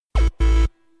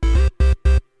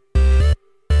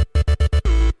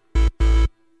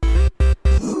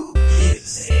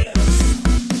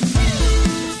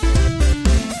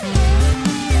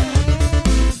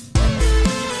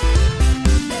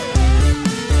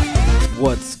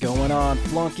What's going on,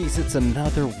 flunkies? It's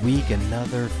another week,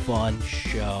 another fun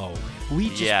show. We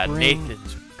just bring...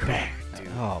 Nathan's back, dude.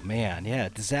 Oh, man, yeah.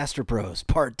 Disaster Bros,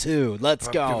 Part 2. Let's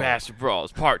go. Disaster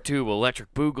Bros, Part 2,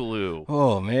 Electric Boogaloo.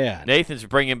 Oh, man. Nathan's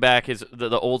bringing back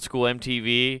the old school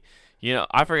MTV. You know,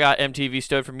 I forgot MTV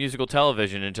stood for musical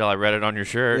television until I read it on your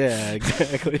shirt. Yeah,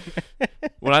 exactly.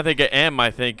 When I think of M,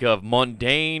 I think of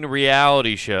mundane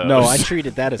reality shows. No, I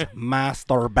treated that as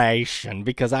masturbation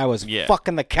because I was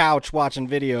fucking the couch watching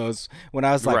videos when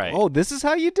I was like, oh, this is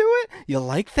how you do it? You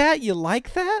like that? You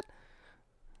like that?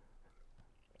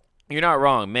 You're not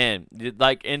wrong, man.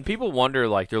 Like, and people wonder,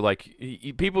 like, they're like,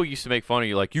 people used to make fun of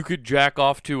you, like, you could jack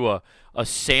off to a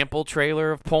sample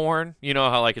trailer of porn. You know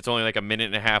how, like, it's only like a minute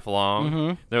and a half long?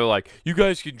 Mm-hmm. They're like, you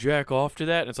guys can jack off to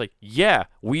that? And it's like, yeah,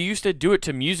 we used to do it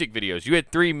to music videos. You had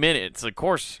 3 minutes. Of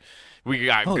course, we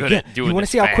got good at doing it. You want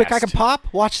to see how quick I can pop?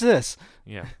 Watch this.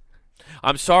 Yeah.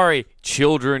 I'm sorry,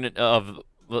 children of,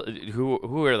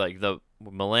 who are, like, the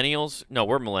millennials? No,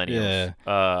 we're millennials.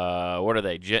 Yeah. What are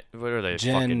they? What are they?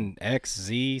 Gen X,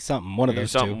 Z, something. One of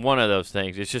those two. One of those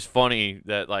things. It's just funny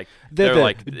that like they're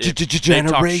like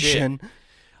generation.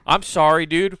 I'm sorry,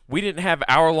 dude. We didn't have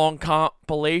hour-long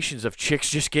compilations of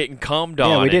chicks just getting cummed on.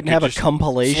 Yeah, we didn't have a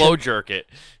compilation. Slow jerk it.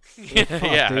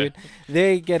 Fuck, dude.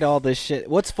 They get all this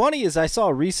shit. What's funny is I saw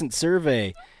a recent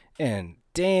survey, and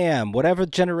damn, whatever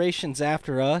generations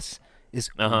after us is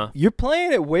you're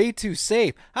playing it way too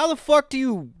safe. How the fuck do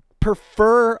you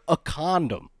prefer a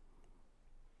condom?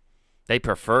 They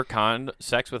prefer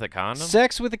sex with a condom?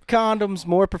 Sex with a condom's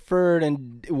more preferred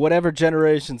in whatever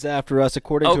generations after us,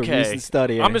 according to a recent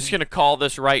study. I'm just going to call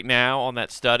this right now on that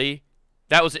study.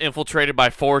 That was infiltrated by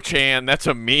 4chan. That's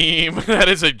a meme. That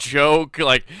is a joke.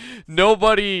 Like,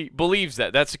 nobody believes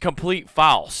that. That's a complete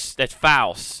false. That's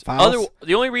false.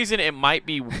 The only reason it might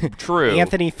be true.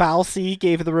 Anthony Fauci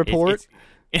gave the report.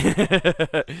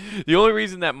 The only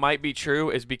reason that might be true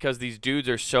is because these dudes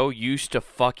are so used to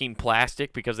fucking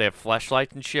plastic because they have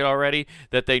fleshlights and shit already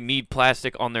that they need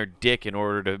plastic on their dick in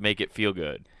order to make it feel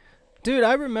good. Dude,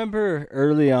 I remember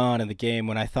early on in the game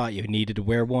when I thought you needed to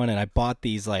wear one, and I bought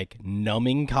these, like,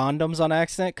 numbing condoms on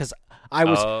accident, because I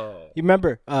was, you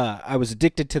remember, I was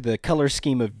addicted to the color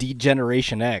scheme of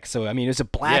D-Generation X, so, I mean, it was a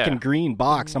black and green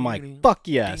box. I'm like, fuck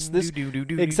yes.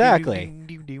 Exactly.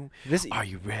 Are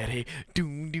you ready?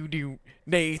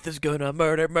 Nathan's gonna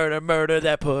murder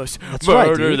that puss. That's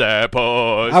right, dude. That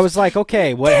puss. I was like,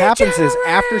 okay, what happens is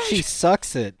after she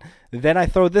sucks it, then I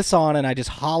throw this on and I just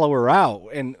hollow her out.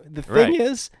 And the thing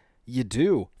is, you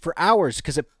do for hours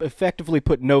because it effectively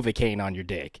put Novocaine on your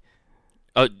dick.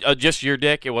 Just your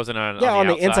dick? It wasn't on the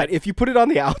outside? inside. If you put it on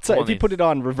the outside, if you put it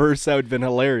on reverse, that would have been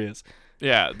hilarious.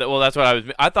 Yeah, well, that's what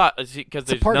I thought, because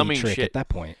there's numbing trick shit at that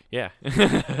point. Yeah.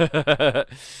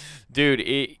 Dude,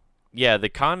 the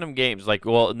condom games, like,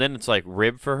 well, and then it's like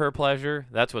rib for her pleasure.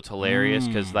 That's what's hilarious,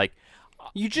 because, like,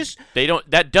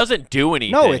 that doesn't do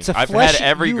anything. No, it's a I've fleshy, had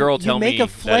every girl tell me you make a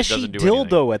fleshy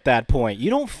dildo at that point. You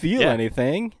don't feel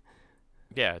anything.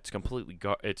 Yeah, it's completely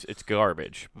it's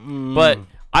garbage. But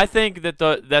I think that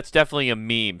that's definitely a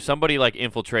meme. Somebody like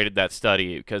infiltrated that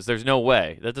study, because there's no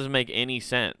way. That doesn't make any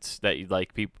sense that you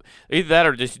like people either that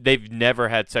or just they've never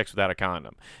had sex without a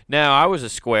condom. Now, I was a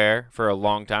square for a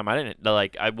long time. I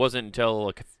wasn't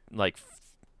until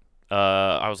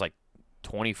I was like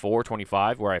 24,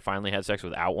 25 where I finally had sex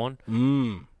without one.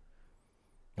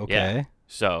 Okay. Yeah.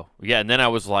 So, and then I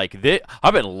was like,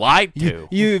 I've been lied to.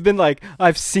 You've been like,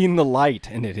 I've seen the light,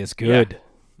 and it is good.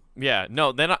 Yeah,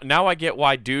 no, now I get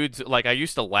why dudes, like, I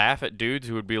used to laugh at dudes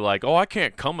who would be like, oh, I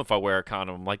can't come if I wear a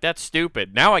condom. I'm like, that's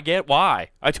stupid. Now I get why.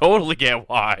 I totally get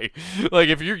why. Like,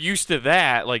 if you're used to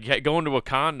that, like, going to a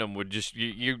condom would just,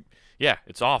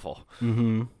 it's awful.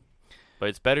 Mm-hmm. But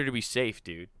it's better to be safe,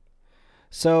 dude.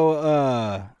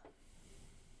 So,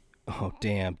 oh,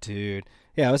 damn, dude.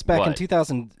 Yeah, it was back in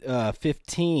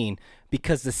 2015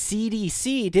 because the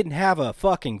CDC didn't have a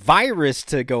fucking virus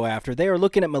to go after. They were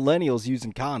looking at millennials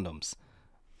using condoms.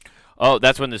 Oh,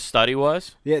 that's when this study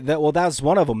was? Yeah, that was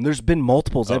one of them. There's been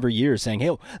multiples every year saying, hey,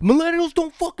 millennials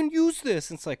don't fucking use this.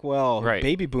 And it's like, well,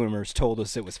 baby boomers told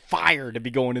us it was fire to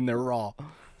be going in there raw.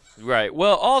 Right.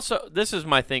 Well, also, this is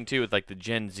my thing, too, with, like, the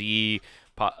Gen Z,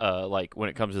 like, when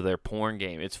it comes to their porn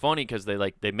game. It's funny because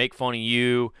they make fun of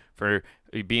you for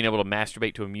being able to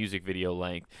masturbate to a music video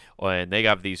length, and they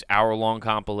got these hour-long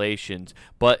compilations.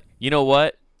 But you know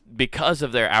what? Because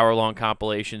of their hour-long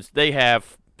compilations, they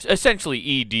have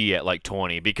essentially ED at like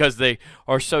 20 because they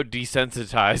are so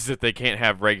desensitized that they can't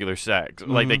have regular sex.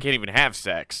 Like, they can't even have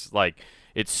sex. Like,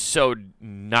 it's so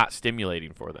not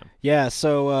stimulating for them. Yeah,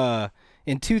 so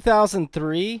in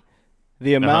 2003,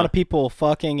 the amount of people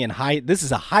fucking in this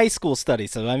is a high school study,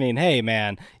 so I mean, hey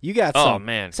man, you got some. Oh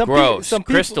man, some gross. Some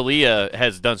Chris D'Elia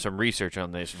has done some research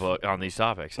on this book, on these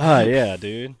topics. Yeah,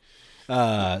 dude.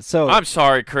 So I'm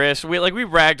sorry, Chris. We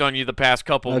ragged on you the past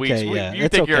couple weeks. Yeah, you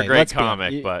think you're a great Let's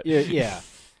comic, but yeah,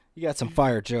 you got some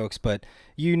fire jokes, but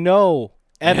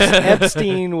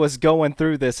Epstein was going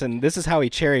through this, and this is how he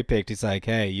cherry picked. He's like,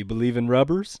 "Hey, you believe in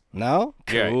rubbers? No,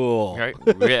 cool, right?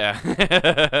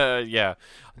 Yeah, yeah.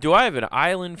 Do I have an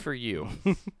island for you?"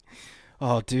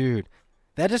 Oh, dude,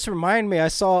 that just reminded me. I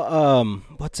saw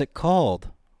what's it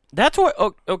called? That's what.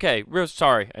 Oh, okay. Real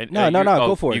sorry. No.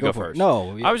 Go for it. You go for it. First.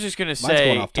 No, I was just gonna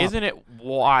say, isn't it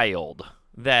wild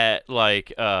that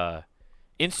like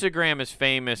Instagram is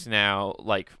famous now,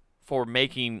 like for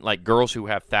making like girls who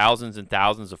have thousands and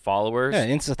thousands of followers. Yeah,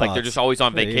 Insta like they're just always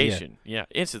on vacation. Yeah,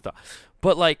 Insta thought.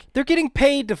 But like they're getting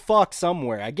paid to fuck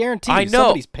somewhere. I guarantee you,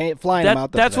 somebody's flying them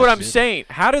out there. That's what I'm saying.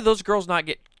 How do those girls not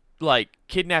get like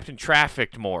kidnapped and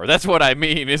trafficked more? That's what I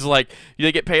mean. Is like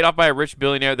they get paid off by a rich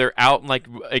billionaire. They're out in like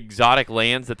exotic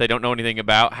lands that they don't know anything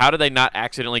about. How do they not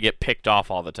accidentally get picked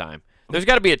off all the time? There's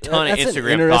got to be a ton of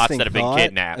Instagram thoughts that have been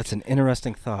kidnapped. That's an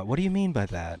interesting thought. What do you mean by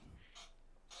that?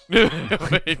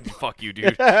 Fuck you,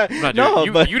 dude. No,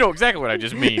 you know exactly what I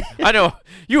just mean. I know.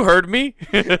 You heard me.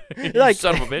 Like,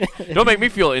 son of a bitch. Don't make me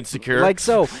feel insecure. Like,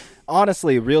 so,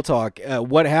 honestly, real talk,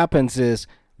 what happens is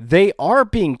they are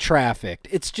being trafficked.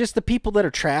 It's just the people that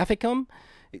are traffic them.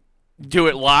 Do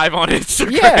it live on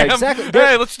Instagram. Yeah, exactly.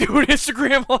 Hey, let's do an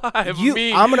Instagram live.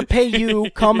 I'm going to pay you.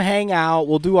 Come hang out.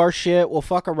 We'll do our shit. We'll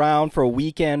fuck around for a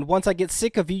weekend. Once I get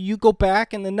sick of you, you go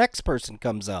back and the next person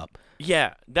comes up.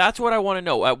 Yeah, that's what I want to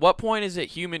know. At what point is it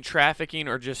human trafficking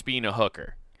or just being a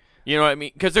hooker? You know what I mean?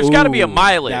 Because there's got to be a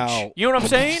mileage. Now, you know what I'm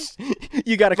saying?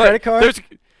 You got a credit card?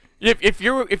 If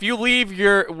you leave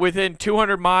within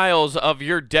 200 miles of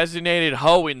your designated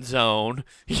hoeing zone,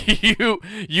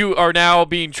 you are now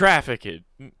being trafficked.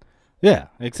 Yeah,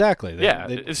 exactly.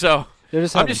 So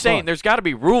I'm just saying there's got to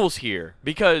be rules here,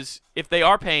 because if they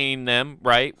are paying them,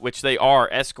 right, which they are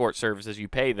escort services, you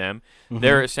pay them,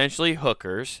 they're essentially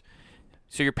hookers.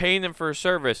 So you're paying them for a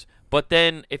service, but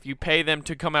then if you pay them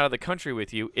to come out of the country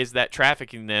with you, is that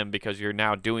trafficking them because you're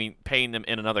now paying them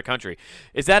in another country?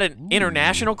 Is that an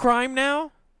international crime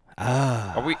now?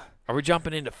 Are we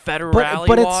jumping into federal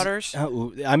waters?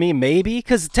 I mean, maybe,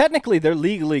 because technically they're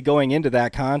legally going into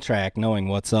that contract knowing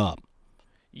what's up.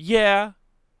 Yeah,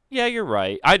 you're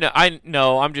right. I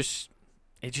know. I'm just.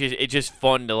 It's just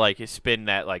fun to like spin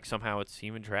that like somehow it's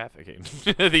human trafficking.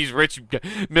 These rich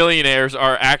millionaires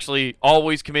are actually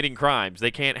always committing crimes.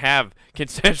 They can't have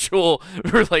consensual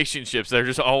relationships. They're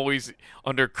just always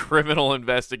under criminal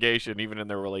investigation, even in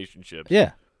their relationships.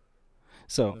 Yeah.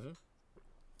 So.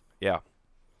 Yeah,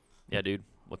 dude.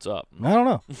 What's up? I don't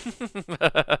know.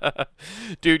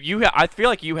 Dude, I feel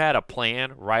like you had a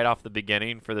plan right off the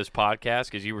beginning for this podcast,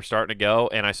 because you were starting to go,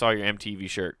 and I saw your MTV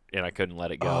shirt, and I couldn't let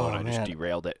it go, and I just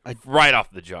derailed it right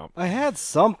off the jump. I had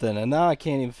something, and now I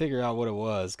can't even figure out what it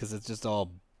was, because it's just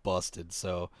all busted,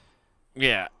 so.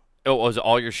 Yeah. Oh, was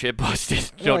all your shit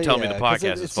busted? Don't tell me the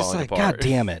podcast is falling like, apart. God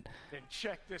damn it. Then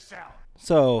check this out.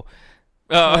 So.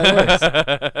 Hey.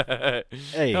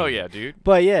 Oh, yeah, dude.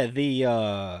 But,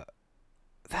 yeah,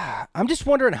 I'm just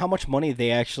wondering how much money they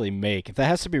actually make, if that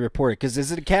has to be reported. Because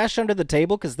is it cash under the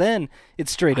table? Because then it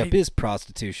straight up is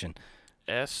prostitution.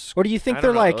 Or do you think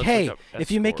they're like, hey, if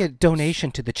you make a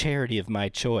donation to the charity of my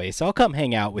choice, I'll come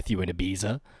hang out with you in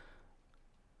Ibiza?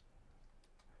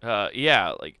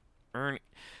 Yeah, like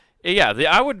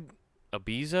I would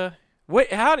Ibiza.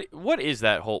 What is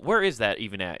that whole? Where is that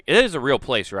even at? It is a real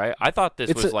place, right? I thought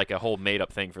this was like a whole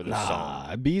made-up thing for this song.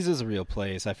 Ibiza's a real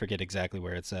place. I forget exactly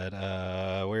where it's at.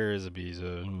 Where is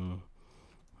Ibiza?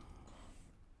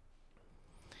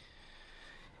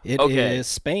 It is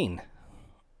Spain.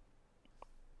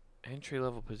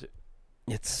 Entry-level position.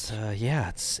 It's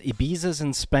it's Ibiza's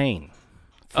in Spain,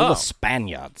 full of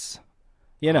Spaniards.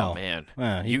 You know, man,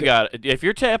 if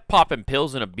you're popping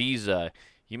pills in Ibiza,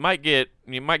 you might get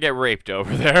raped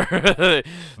over there.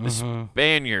 The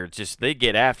Spaniards they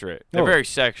get after it. They're very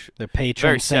sexual. Their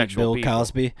patron Saint Bill people.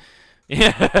 Cosby.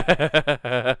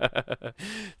 Yeah.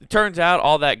 It turns out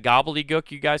all that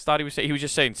gobbledygook you guys thought he was saying, he was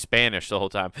just saying Spanish the whole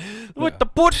time. With the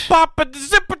put pop and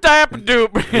zipper dap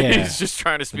doop. He's just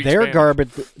trying to speak Spanish.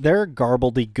 Their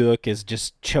gobbledygook is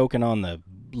just choking on the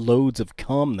loads of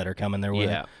cum that are coming their way.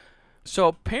 Yeah. So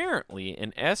apparently,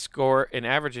 an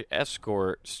average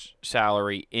escort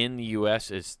salary in the U.S.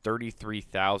 is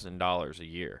 $33,000 a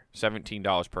year,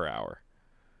 $17 per hour.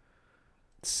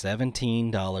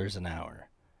 $17 an hour.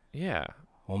 Yeah.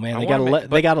 Well, man,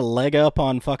 they got a leg up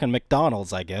on fucking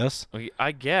McDonald's, I guess.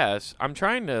 I guess. I'm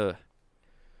trying to.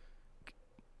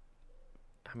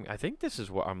 I think this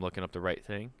is what I'm looking up the right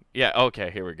thing. Yeah.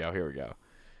 Okay. Here we go.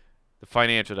 The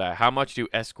financial data. How much do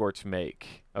escorts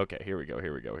make? Okay. Here we go.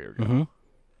 Mm-hmm.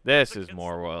 This is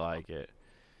more what I like it.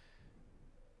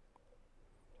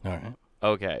 All right.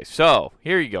 Okay. So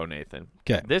here you go, Nathan.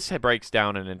 Okay. This breaks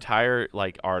down an entire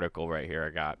article right here. I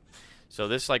got. So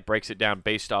this breaks it down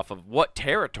based off of what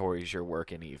territories you're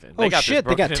working. Even. They got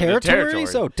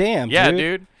territories. Oh damn. Yeah,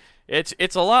 dude. dude.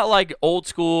 It's a lot like old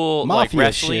school Mafia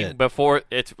wrestling shit. before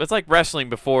it's like wrestling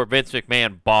before Vince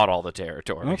McMahon bought all the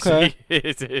territories.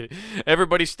 Okay.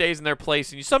 Everybody stays in their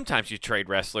place, and sometimes you trade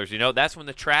wrestlers. That's when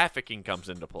the trafficking comes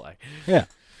into play. Yeah.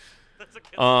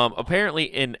 Apparently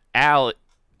in Alley.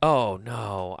 Oh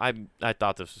no, I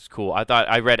thought this was cool.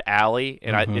 I read Alley,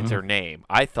 and it's her name.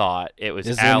 I thought it was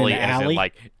Alley, as in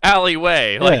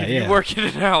alleyway. If you work in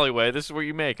an alleyway, this is what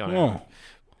you make on it.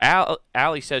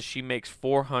 Allie says she makes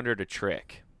 $400 a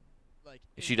trick.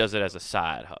 She does it as a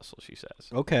side hustle, she says.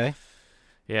 Okay.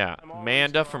 Yeah.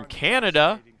 Amanda from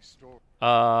Canada.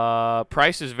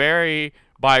 Prices vary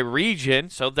by region,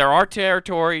 so there are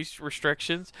territory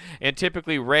restrictions, and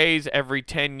typically raise every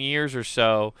 10 years or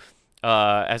so,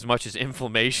 as much as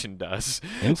inflation does.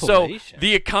 Inflation? So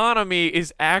the economy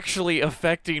is actually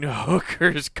affecting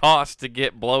hookers' costs to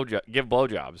give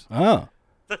blowjobs. Oh.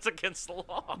 That's against the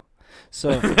law.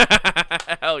 So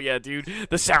hell yeah, dude.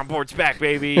 The soundboard's back,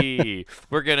 baby.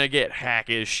 We're gonna get hack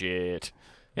as shit.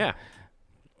 Yeah.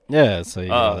 Yeah, so you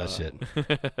know that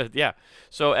shit. Yeah.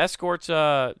 So escorts,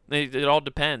 it all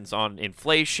depends on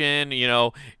inflation, is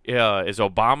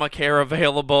Obamacare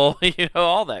available?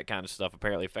 All that kind of stuff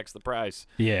apparently affects the price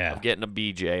of getting a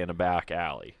BJ in a back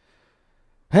alley.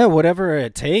 Yeah, whatever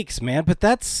it takes, man. But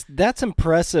that's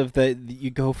impressive that you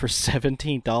go for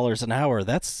 $17 an hour.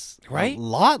 That's right? A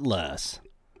lot less.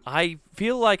 I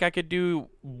feel like I could do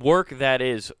work that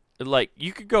is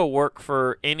you could go work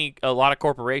for a lot of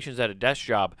corporations at a desk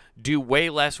job, do way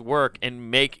less work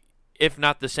and make, if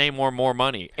not the same or more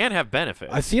money, and have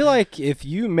benefits. I feel like if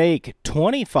you make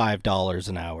 $25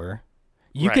 an hour,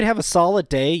 you could have a solid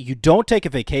day. You don't take a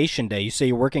vacation day. You say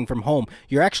you're working from home.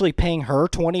 You're actually paying her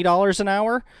 $20 an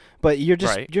hour, but you're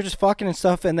just fucking and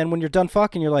stuff. And then when you're done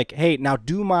fucking, you're like, hey, now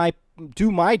do my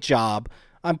job.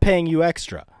 I'm paying you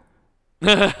extra.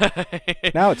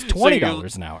 Now it's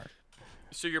 $20 an hour.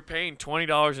 So you're paying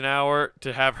 $20 an hour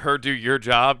to have her do your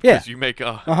job because you make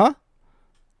a.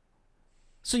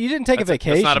 So you didn't take a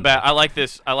vacation. That's not a bad. I like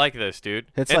this, dude.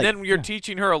 It's then you're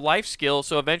teaching her a life skill,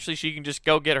 so eventually she can just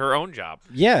go get her own job.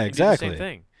 Yeah, exactly. Do the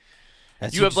same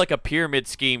thing. You have a pyramid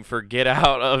scheme for hookers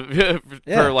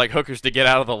to get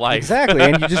out of the life. Exactly,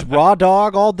 and you just raw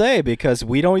dog all day because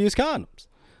we don't use condoms.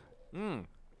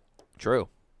 True.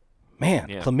 Man,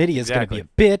 chlamydia is going to be a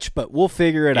bitch, but we'll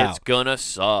figure it out. It's gonna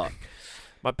suck.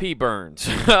 My pee burns.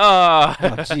 Oh,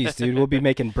 jeez, dude. We'll be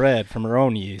making bread from our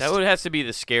own yeast. That has to be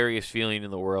the scariest feeling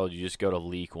in the world. You just go to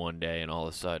leak one day, and all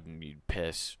of a sudden you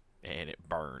piss, and it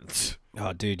burns.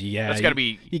 Oh, dude, yeah. That's got to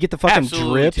be you get the fucking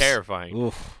drips. Terrifying.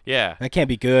 Oof. Yeah. That can't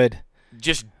be good.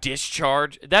 Just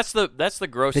discharge. That's the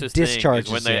grossest thing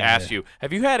is when they ask you,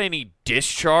 have you had any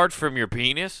discharge from your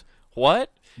penis?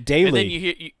 What? Daily. And then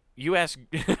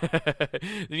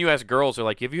you ask girls, they're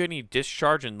like, have you had any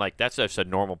discharge? And that's just a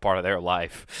normal part of their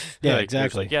life. Yeah,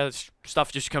 exactly. This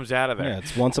stuff just comes out of there. Yeah,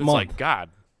 it's once a month. Like, God,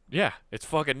 yeah, it's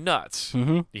fucking nuts.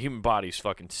 Mm-hmm. The human body's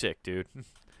fucking sick, dude.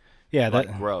 Yeah,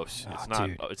 gross.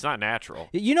 It's not natural.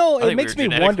 It makes me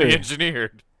wonder.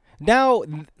 Engineered. Now,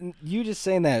 you just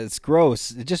saying that it's gross,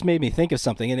 it just made me think of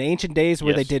something. In ancient days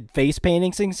where they did face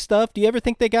paintings and stuff, do you ever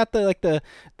think they got the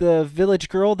village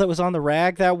girl that was on the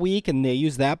rag that week and they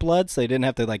used that blood so they didn't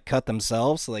have to cut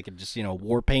themselves so they could just,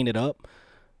 war paint it up?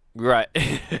 Right.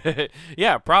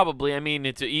 Yeah, probably. I mean,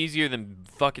 it's easier than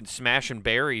fucking smashing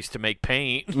berries to make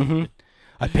paint. Mm-hmm.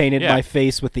 I painted my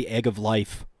face with the egg of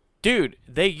life. Dude,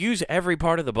 they use every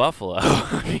part of the buffalo.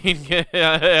 I mean,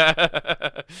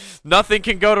 nothing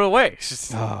can go to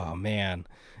waste. Oh man,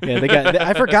 yeah.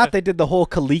 I forgot they did the whole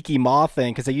Kaliki moth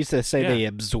thing because they used to say they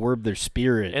absorb their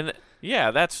spirit. And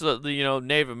that's the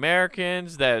Native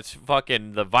Americans. That's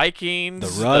fucking the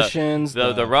Vikings. The Russians.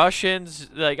 The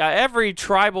Russians. Every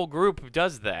tribal group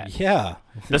does that. Yeah.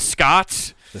 The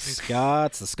Scots. The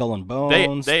Scots, the Skull and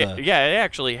Bones. They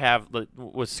actually have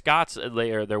with Scots.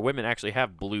 Their women actually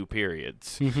have blue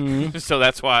periods. Mm-hmm. So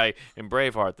that's why in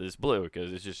Braveheart there's blue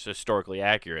because it's just historically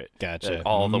accurate. Gotcha. That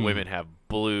all the women have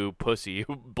blue pussy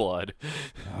blood.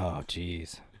 Oh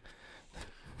jeez.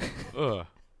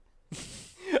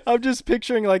 I'm just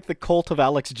picturing like the cult of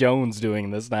Alex Jones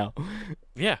doing this now.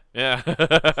 Yeah.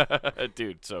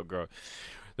 Dude, so gross.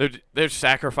 They're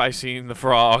sacrificing the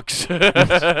frogs,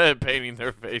 painting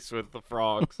their face with the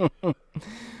frogs.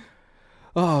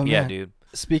 Oh man. Yeah, dude.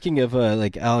 Speaking of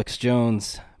like Alex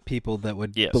Jones, people that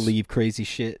would Yes. believe crazy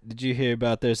shit. Did you hear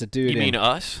about? There's a dude. You mean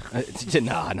us?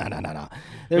 No.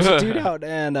 There's a dude out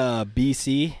in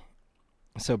BC,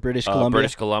 so British Columbia.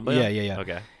 British Columbia. Yeah.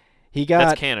 Okay. He got.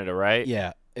 That's Canada, right?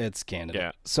 Yeah, it's Canada.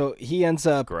 Yeah. So he ends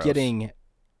up Gross. getting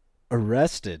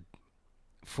arrested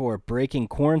for breaking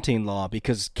quarantine law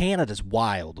because Canada's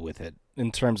wild with it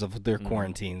in terms of their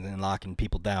quarantines and locking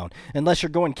people down. Unless you're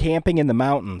going camping in the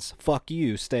mountains, fuck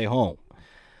you, stay home.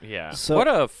 Yeah. So- what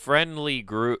a friendly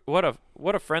group. What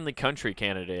a friendly country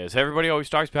Canada is. Everybody always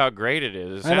talks about how great it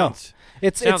is. I know.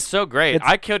 It sounds It's so great. it's-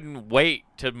 I couldn't wait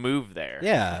to move there.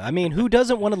 Yeah, I mean, who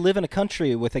doesn't want to live in a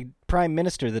country with a prime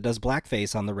minister that does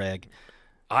blackface on the reg?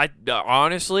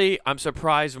 Honestly, I'm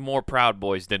surprised more Proud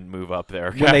Boys didn't move up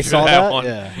there When they after saw that? one.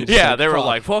 Yeah. It's Yeah, like, they were fuck.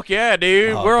 like, "Fuck yeah,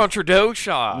 dude, Oh. we're on Trudeau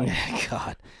shot."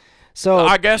 God. So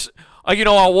I guess I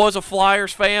was a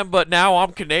Flyers fan, but now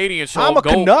I'm Canadian, so I'm a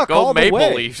go Canuck go all the Maple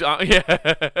way. Leafs. Yeah,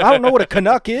 I don't know what a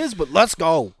Canuck is, but let's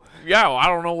go. yeah, I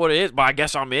don't know what it is, but I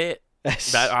guess I'm it.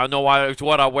 That I know why it's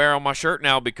what I wear on my shirt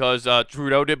now because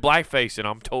Trudeau did blackface, and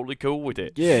I'm totally cool with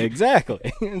it. Yeah, exactly.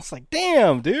 It's like,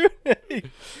 damn, dude.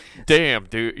 Damn,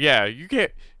 dude. Yeah, you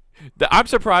can't. I'm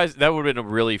surprised. That would have been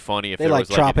really funny if They there like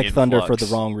was Tropic an Thunder for influx.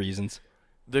 the wrong reasons.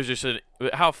 There's just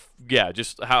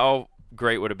just how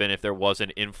great would have been if there was an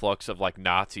influx of like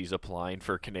Nazis applying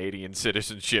for Canadian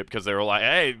citizenship because they were like,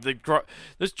 hey,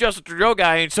 this Justin Trudeau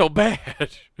guy ain't so bad.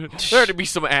 There had to be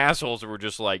some assholes that were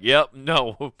just like, yep,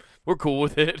 no, we're cool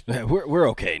with it. We're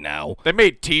okay now. They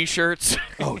made T-shirts.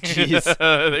 Oh, jeez.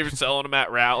 They were selling them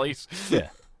at rallies. Yeah.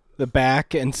 The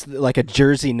back and like a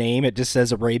jersey name, it just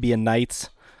says Arabian Nights.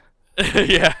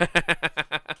 Yeah.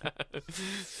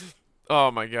 Oh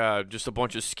my God! Just a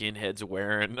bunch of skinheads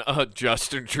wearing a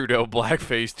Justin Trudeau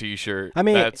blackface T-shirt. I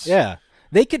mean, That's yeah.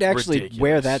 They could actually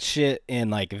wear ridiculous. that shit in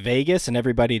like Vegas and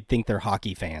everybody'd think they're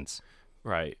hockey fans.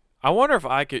 right. I wonder if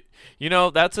I could.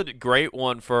 That's a great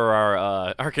one for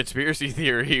our conspiracy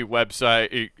theory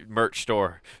website merch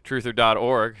store,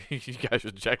 truther.org. You guys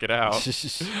should check it out.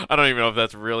 I don't even know if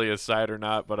that's really a site or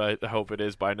not, but I hope it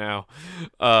is by now.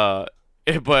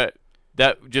 But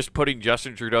that just putting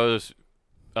Justin Trudeau's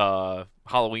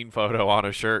Halloween photo on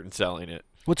a shirt and selling it.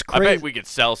 What's I crazy? bet we could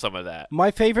sell some of that. My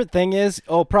favorite thing is,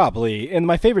 probably, and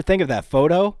my favorite thing of that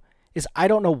photo is I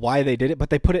don't know why they did it, but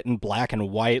they put it in black and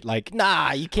white. Like,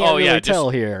 nah, you can't really tell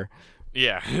here.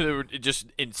 Yeah, it just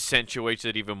accentuates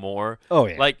it even more. Oh,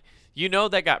 yeah. Like,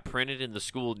 that got printed in the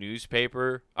school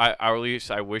newspaper. Or at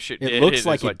least I wish it did. It looks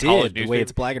like is it college did, the way newspaper.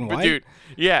 it's black and But white. dude,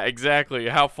 yeah, exactly.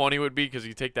 How funny would it be because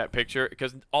you take that picture,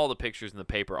 because all the pictures in the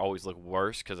paper always look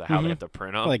worse because of how they have to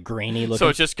print them. Like grainy looking. So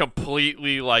it's just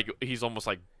completely like he's almost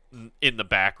like in the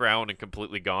background and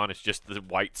completely gone. It's just the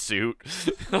white suit.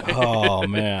 Oh,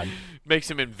 man.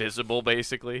 Makes him invisible,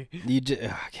 basically.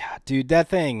 God, dude, that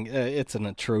thing, it's an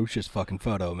atrocious fucking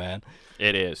photo, man.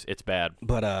 It is. It's bad.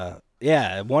 But,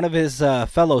 yeah, one of his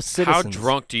fellow How citizens.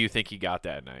 drunk do you think he got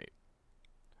that night?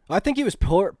 I think he was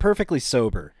perfectly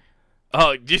sober.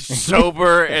 Oh, just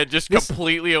sober and just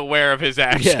completely aware of his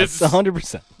actions. Yes,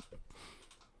 100%.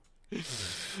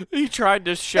 He tried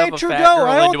to shove Hey, a Trudeau, fat girl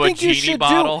I don't into a think you genie should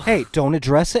bottle. Hey, don't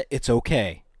address it. It's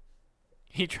okay.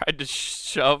 He tried to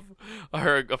shove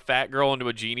a fat girl into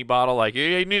a genie bottle. Like,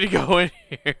 you need to go in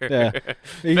here. Yeah.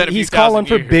 Been a few He's calling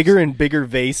for thousand years. bigger and bigger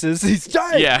vases. He's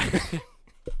giant. Yeah.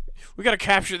 We got to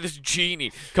capture this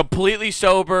genie. Completely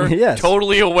sober. Yes.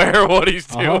 Totally aware of what he's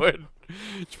Uh-huh. doing.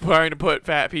 Trying to put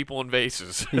fat people in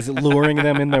vases. He's luring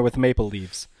them in there with maple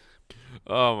leaves.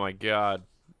 Oh, my God.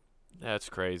 That's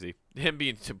crazy. Him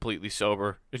being completely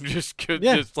sober and just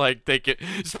Yeah. just like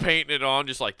just painting it on,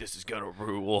 just like this is gonna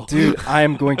rule. Dude, I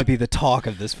am going to be the talk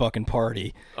of this fucking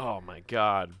party. Oh my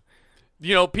God.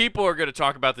 People are gonna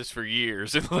talk about this for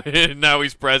years, and now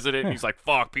he's president. And he's like,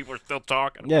 "Fuck!" People are still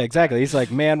talking. Yeah, exactly. He's like,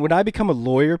 man, when I become a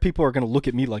lawyer, people are going to look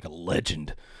at me like a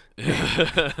legend.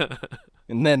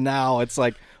 And then now it's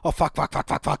like, oh, fuck,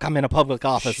 I'm in a public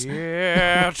office.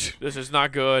 Shit, this is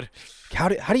not good. How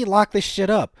do you lock this shit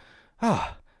up?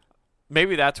 Ah,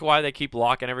 Maybe that's why they keep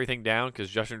locking everything down because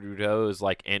Justin Trudeau is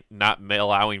like not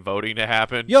allowing voting to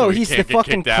happen. yo, so he he's the can't get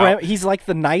fucking kicked out. he's like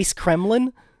the nice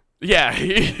Kremlin. Yeah.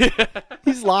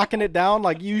 He's locking it down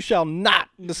like you shall not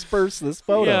disperse this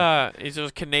photo. Yeah, it's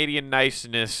just Canadian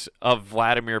niceness of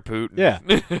Vladimir Putin. Yeah.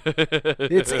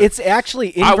 It's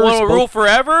actually I inverse. want to both- rule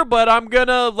forever, but I'm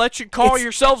gonna let you call It's-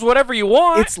 yourselves whatever you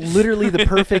want. It's literally the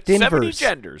perfect 70 inverse.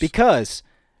 genders. Because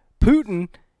Putin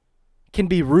can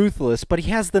be ruthless, but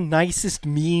he has the nicest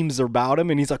memes about him,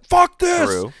 and he's like, fuck this!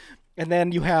 True. And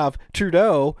then you have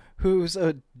Trudeau, who's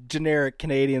a generic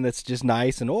Canadian that's just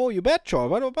nice, and oh, you betcha,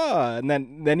 blah, blah, blah. And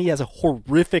then he has a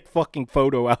horrific fucking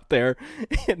photo out there.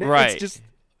 And right. It's just...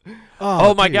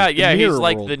 Oh my dude, God! Yeah, he's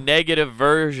like world. the negative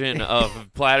version of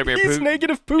Vladimir Putin. He's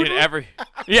negative Putin.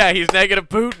 Yeah, he's negative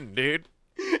Putin, dude.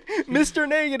 Mr.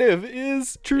 Negative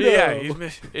is Trudeau.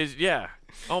 Yeah,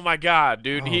 Oh my God,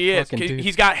 dude, Oh, he is. fucking dude.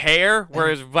 He's got hair,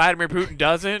 whereas Vladimir Putin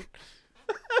doesn't.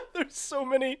 There's so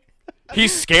many.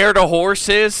 He's scared of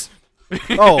horses.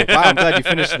 Oh wow! I'm glad you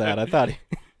finished that. I thought.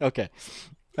 Okay.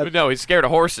 No, he's scared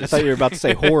of horses. I thought you were about to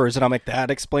say whores, and I'm like,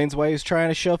 that explains why he's trying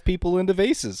to shove people into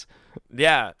vases.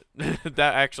 Yeah, that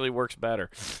actually works better.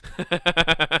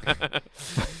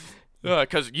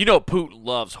 Because Putin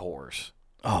loves whores.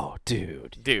 Oh,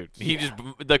 dude. Dude,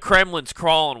 the Kremlin's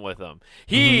crawling with him.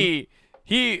 He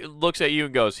looks at you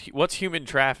and goes, "What's human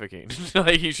trafficking?"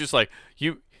 Like, he's just like,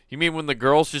 You mean when the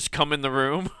girls just come in the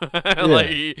room?" Like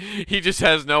he just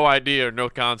has no idea or no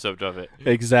concept of it.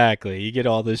 Exactly. You get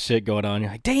all this shit going on.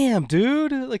 You're like, damn,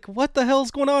 dude. Like, what the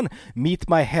hell's going on? Meet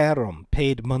my harem,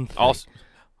 paid monthly.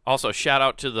 Also, shout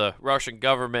out to the Russian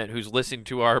government who's listening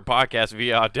to our podcast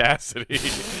via Audacity.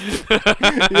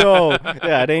 Yo,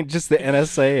 yeah, it ain't just the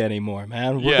NSA anymore,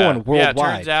 man. We're going worldwide. Yeah,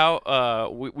 it turns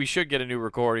out we should get a new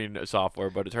recording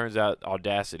software, but it turns out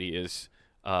Audacity is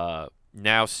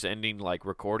now sending like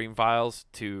recording files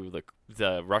to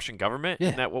the Russian government. Yeah.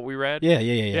 Isn't that what we read?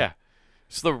 Yeah.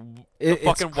 It's the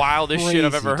fucking wildest crazy, shit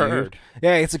I've ever heard.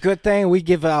 Yeah, it's a good thing we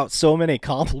give out so many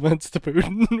compliments to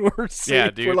Putin. We're safe.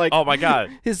 Yeah, dude. We're like, oh my God.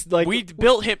 We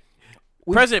built him.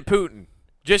 President Putin.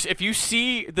 Just if you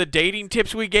see the dating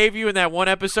tips we gave you in that one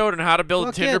episode on how to build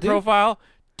a Tinder profile,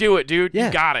 do it, dude. Yeah.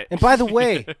 You got it. And by the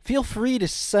way, feel free to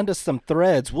send us some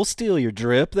threads. We'll steal your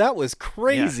drip. That was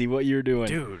crazy what you're doing.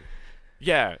 Dude.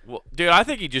 Yeah, well, dude, I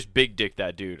think he just big dicked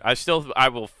that dude. I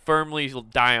will firmly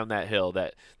die on that hill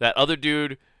that other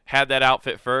dude had that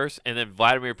outfit first, and then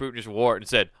Vladimir Putin just wore it and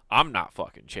said, "I'm not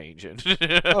fucking changing."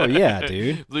 Oh yeah,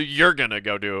 dude. You're gonna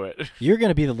go do it. You're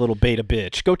gonna be the little beta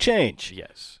bitch. Go change.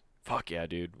 Yes. Fuck yeah,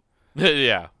 dude.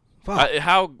 Yeah. Fuck.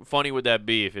 How funny would that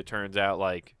be if it turns out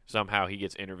like somehow he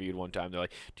gets interviewed one time? They're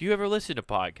like, "Do you ever listen to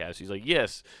podcasts?" He's like,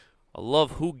 "Yes. I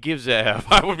love Who Gives a F."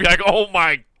 I would be like, "Oh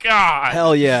my God."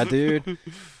 Hell yeah, dude.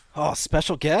 Oh,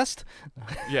 special guest?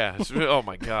 Yeah. Oh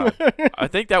my God. I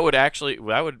think that would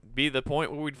be the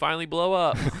point where we'd finally blow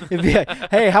up.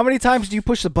 Hey, how many times do you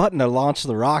push the button to launch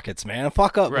the rockets, man?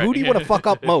 Fuck up. Right. Who do you want to fuck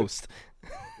up most?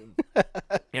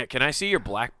 Yeah, can I see your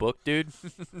black book, dude?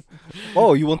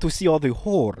 Oh, you want to see all the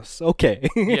whores? Okay.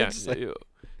 Yeah.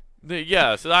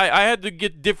 Yeah, so I had to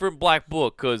get different black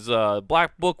book because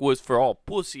black book was for all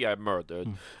pussy I murdered,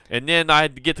 and then I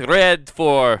had to get red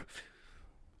for.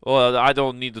 Well, I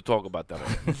don't need to talk about that.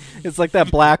 It's like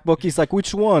that black book. He's like,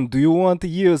 which one? Do you want the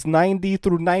years 90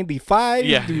 through 95?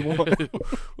 Yeah. Do you want...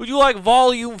 Would you like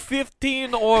volume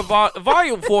 15 or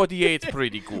volume 48? Is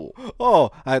pretty cool.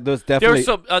 Oh, there's definitely...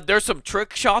 There's some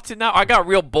trick shots in that. I got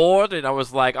real bored, and I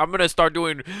was like, I'm gonna start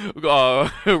doing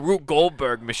Rube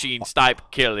Goldberg machine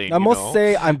type killing. I must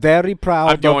say, I'm very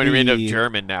proud. I'm going into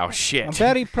German now. Shit. I'm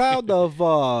very proud of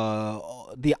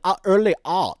the early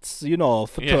aughts.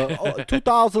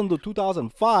 2000 to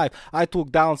 2005, I took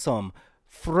down some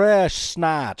fresh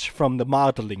snatch from the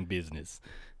modeling business.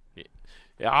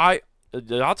 Yeah,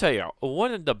 I'll tell you,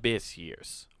 one of the best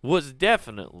years was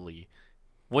definitely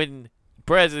when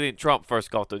President Trump first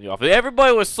got in the office.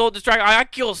 Everybody was so distracted. I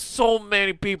killed so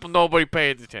many people, nobody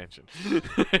paid attention.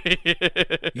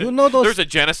 There's a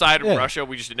genocide in Russia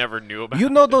we just never knew about. You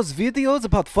know those videos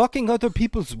about fucking other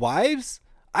people's wives?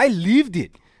 I lived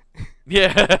it.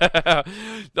 Yeah.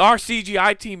 Our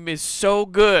CGI team is so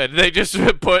good. They just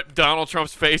put Donald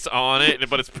Trump's face on it,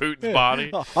 but it's Putin's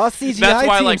body. Our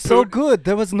CGI team's so good,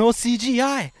 there was no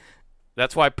CGI.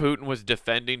 That's why Putin was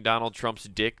defending Donald Trump's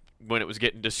dick when it was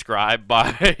getting described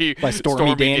by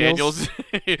Stormy Daniels.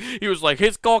 He was like,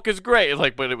 his cock is great.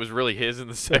 Like, but it was really his in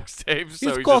the sex tape.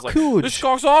 So his cock like, huge. This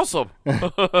cock's awesome.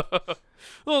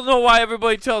 I don't know why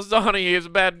everybody tells Donnie he has a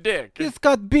bad dick. He's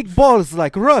got big balls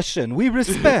like Russian. We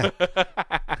respect.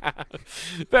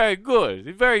 Very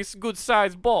good. Very good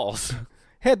sized balls.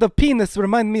 Head of penis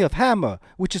remind me of hammer,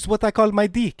 which is what I call my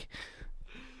dick.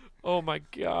 Oh my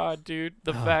God, dude!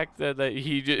 The fact that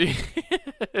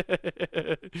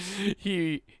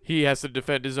he has to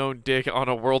defend his own dick on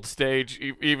a world stage,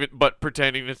 but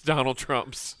pretending it's Donald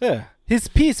Trump's. Yeah, his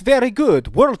piece very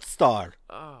good, world star.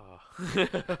 Oh.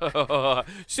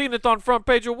 Seen it on front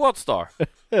page of What Star?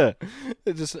 Yeah.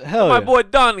 It's just hell My yeah. boy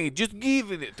Donnie just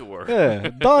giving it to her. Yeah,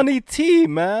 Donnie T,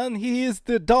 man. He is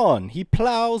the Don. He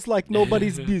plows like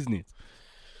nobody's business.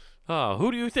 Oh,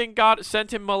 who do you think God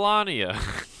sent him Melania?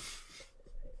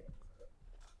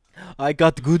 I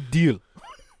got good deal.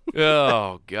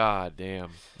 Oh, god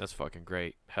damn. That's fucking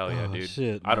great. Hell yeah, Oh, dude.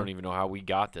 shit, I don't man. even know how we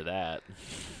got to that.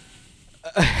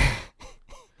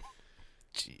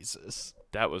 Jesus.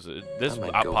 That was this I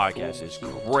might our go podcast full is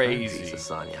heel crazy. turn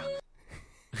Jesus on ya.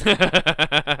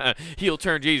 Heel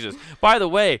turn Jesus. By the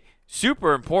way,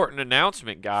 super important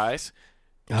announcement, guys.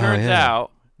 Oh, Turns yeah.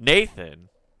 out Nathan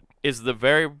is the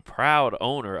very proud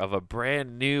owner of a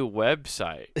brand new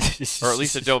website, or at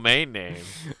least a domain name.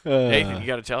 Nathan, you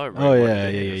got to tell everybody. Oh what yeah,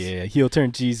 it yeah, is. yeah. Heel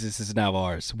turn Jesus is now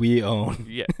ours. We own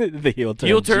Yeah. the heel turn.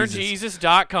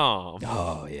 HeelTurnJesus.com.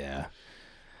 Oh yeah.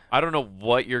 I don't know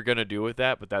what you're gonna do with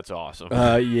that, but that's awesome.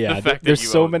 Yeah. The fact that There's you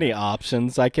so own many that.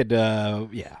 options. I could.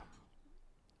 Yeah.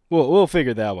 We'll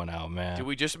figure that one out, man. Do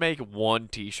we just make one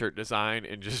T-shirt design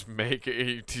and just make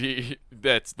a T?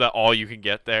 That's the all you can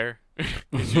get there.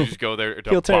 Is you just go there to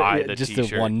Heel turn- buy yeah, the just a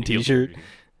T-shirt. one Heel T-shirt. turn.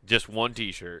 Just one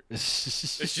T-shirt.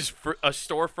 It's just for a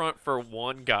storefront for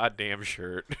one goddamn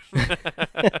shirt.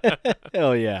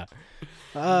 Hell yeah.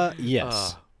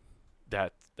 Yes.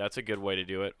 That's a good way to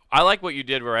do it. I like what you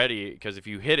did already because if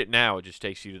you hit it now, it just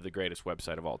takes you to the greatest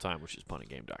website of all time, which is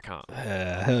punitgame.com.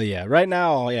 Hell yeah. Right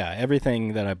now, yeah,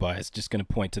 everything that I buy is just going to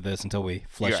point to this until we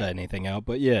flesh Yeah. anything out.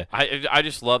 But yeah. I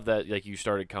just love that like you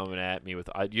started coming at me with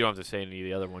you don't have to say any of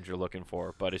the other ones you're looking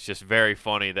for, but it's just very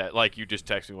funny that like you just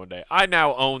texted me one day, I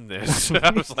now own this.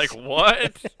 I was like,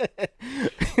 what?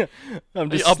 I'm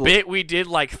just A bit we did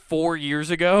like 4 years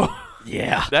ago.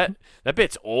 Yeah. that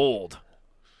bit's old.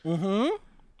 Mm-hmm.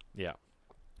 Yeah,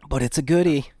 But it's a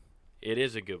goodie. it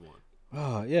is a good one.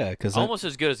 Oh, yeah, because... Almost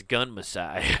as good as Gun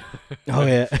Messiah. Oh,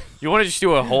 yeah. You want to just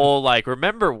do a whole like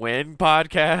remember when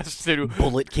podcast?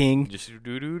 Bullet King. Just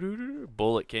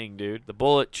Bullet King, dude. The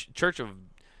Bullet Church of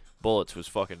Bullets was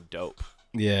fucking dope.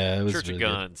 Yeah, it was Church really of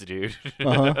good. Guns, dude.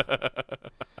 Uh-huh.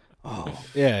 Oh,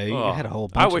 yeah, you Oh, had a whole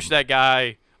bunch I of wish that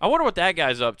guy. I wonder what that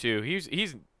guy's up to.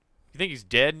 He's. You think he's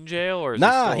dead in jail or is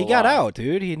Nah, he he still got alive? out,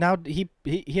 dude.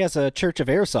 He has a Church of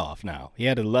Airsoft now. He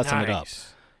had to lessen it up.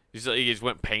 Nice. He just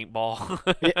went paintball.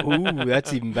 Yeah, ooh,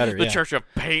 that's even better. The yeah. Church of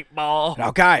Paintball.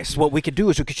 Now, guys, what we could do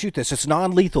is we could shoot this. It's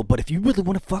non-lethal, but if you really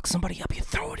want to fuck somebody up, you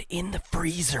throw it in the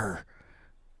freezer.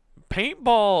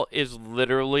 Paintball is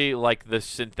literally like the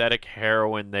synthetic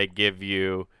heroin they give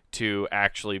you to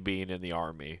actually being in the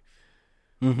army.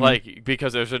 Mhm. Like,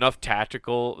 because there's enough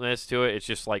tacticalness to it, it's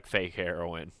just like fake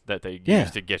heroin that they Yeah.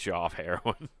 use to get you off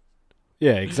heroin.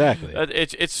 Yeah, exactly.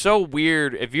 It's so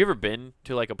weird. Have you ever been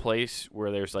to like a place where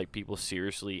there's like people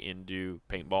seriously into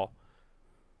paintball?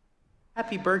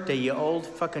 Happy birthday, you old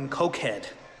fucking cokehead.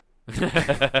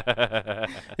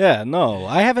 Yeah, no,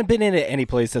 I haven't been in any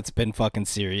place that's been fucking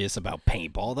serious about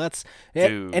paintball. That's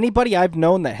Dude. anybody I've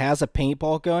known that has a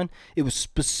paintball gun. It was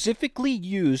specifically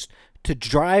used to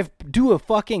do a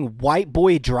fucking white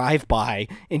boy drive-by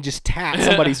and just tap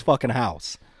somebody's fucking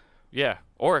house. Yeah,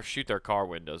 or shoot their car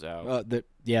windows out.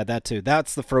 Yeah, that too.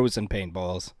 That's the frozen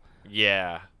paintballs.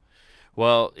 Yeah.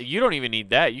 Well, you don't even need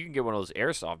that. You can get one of those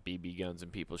airsoft BB guns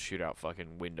and people shoot out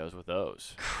fucking windows with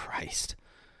those. Christ.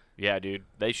 Yeah, dude.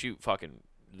 They shoot fucking...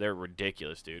 They're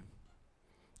ridiculous, dude.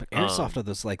 But airsoft are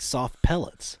those like soft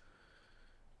pellets.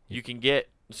 You can get...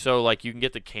 So, like, you can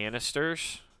get the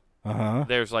canisters. Uh-huh.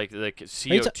 There's, like, the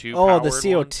CO2 Oh, the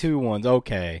powered CO2 ones.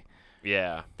 Okay.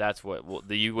 Yeah, that's what... Well,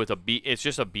 with a B... It's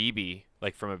just a BB,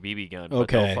 like, from a BB gun. But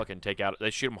Okay. they'll fucking take out...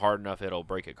 They shoot them hard enough, it'll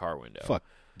break a car window. Fuck.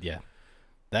 Yeah.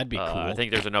 That'd be cool. I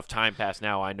think there's enough time passed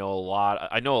now. I know a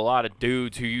lot of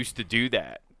dudes who used to do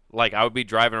that. Like I would be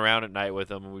driving around at night with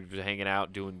them, and we'd be hanging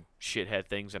out doing shithead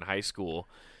things in high school.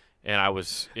 And I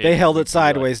was. They held we'd it be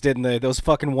sideways, didn't they? Those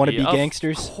fucking wannabe Yeah,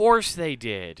 gangsters. Of course they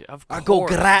did. Of course. I go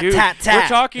grat-tat-tat. We're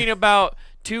talking about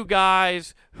two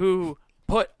guys who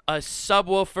put a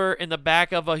subwoofer in the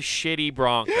back of a shitty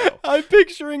Bronco. I'm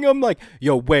picturing them like,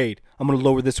 yo, Wade, I'm going to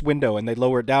lower this window. And they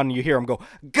lower it down, and you hear them go,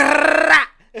 Grrrrat!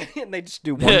 And they just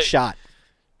do one shot.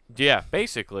 Yeah,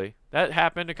 basically. That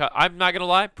happened. I'm not going to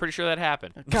lie. Pretty sure that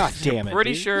happened. God damn it.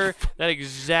 Pretty dude. sure that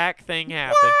exact thing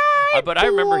happened. But I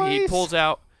remember he boys? pulls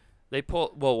out.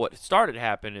 Well, what started to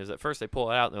happen is at first they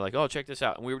pull it out and they're like, "Oh, check this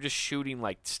out," and we were just shooting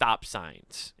like stop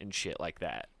signs and shit like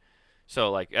that. So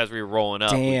like as we were rolling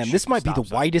up, we'd Damn, shoot this might be the stop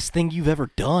signs. whitest thing you've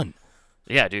ever done.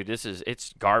 Yeah, dude,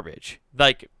 it's garbage.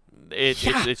 Like Yeah.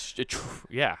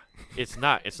 yeah. It's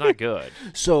not good.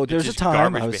 So there's a just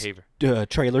time garbage I was behavior.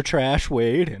 trailer trash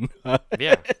Wade, and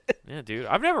Yeah, dude.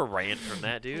 I've never ran from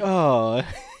that, dude. oh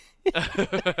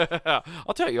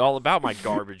I'll tell you all about my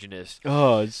garbageness.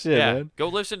 oh shit, Yeah, man. go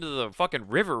listen to the fucking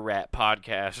River Rat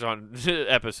podcast on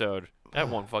episode. That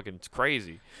one fucking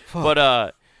crazy. Fuck.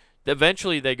 But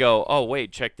eventually they go, oh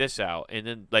wait, check this out, and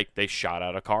then like they shot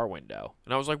out a car window,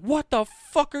 and I was like, what the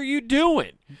fuck are you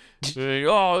doing? Like,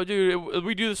 oh, dude,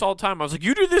 we do this all the time. I was like,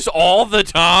 you do this all the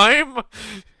time?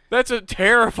 That's a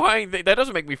terrifying thing. That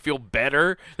doesn't make me feel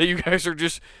better that you guys are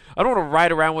just. I don't want to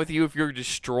ride around with you if you're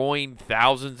destroying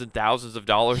thousands and thousands of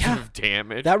dollars of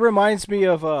damage. That reminds me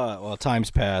of well, times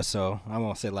past, so I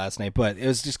won't say last name, but it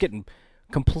was just getting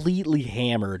completely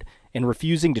hammered and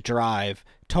refusing to drive.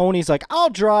 Tony's like, I'll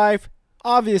drive,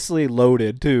 obviously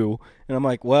loaded too, and I'm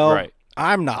like, well, Right.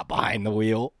 I'm not behind the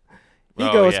wheel. He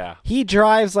Oh, goes, yeah. he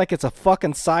drives like it's a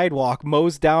fucking sidewalk,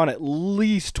 mows down at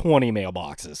least 20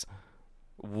 mailboxes.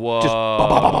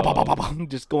 Whoa.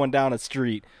 Just going down a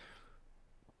street.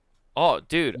 Oh,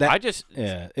 dude, That-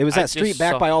 It was I that street just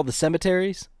back saw- by all the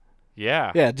cemeteries.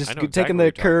 Yeah. Yeah, just I know taking exactly what the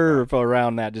you're talking about. curve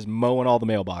around that, just mowing all the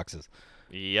mailboxes.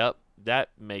 Yep, that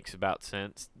makes about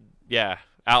sense. Yeah,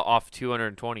 out off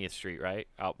 220th Street, right?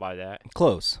 Out by that.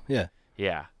 Close, yeah.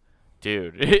 Yeah,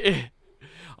 dude.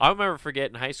 I remember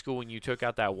forgetting high school when you took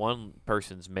out that one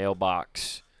person's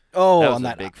mailbox. Oh, That was on a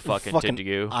that big fucking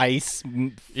to-do. ice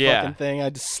Yeah. fucking thing. I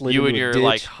just slid You into and a your ditch.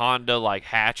 like Honda like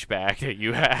hatchback that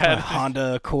you A had,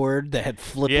 Honda Accord that had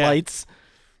flip Yeah. lights.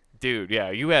 dude. Yeah,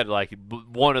 you had like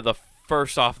one of the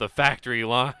first off the factory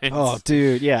lines. Oh,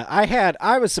 dude, yeah.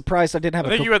 I was surprised I didn't have I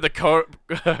a. think you had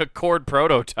the Cord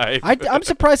prototype. I'm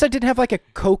surprised I didn't have like a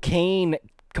cocaine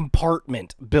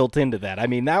compartment built into that. I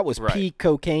mean, that was Right. peak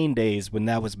cocaine days when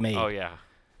that was made. Oh yeah,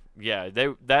 yeah.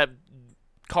 That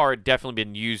car had definitely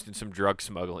been used in some drug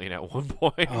smuggling at one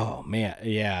point. Oh man,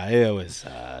 yeah, it was. It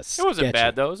wasn't sketchy.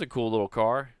 bad though. It was a cool little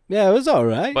car. Yeah, it was all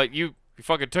right. But you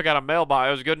fucking took out a mailbox.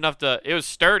 It was good enough to. It was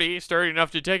sturdy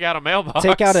enough to take out a mailbox.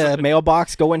 Take out a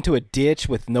mailbox, go into a ditch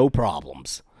with no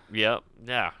problems. Yep.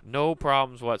 Yeah. No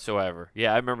problems whatsoever.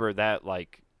 Yeah, I remember that.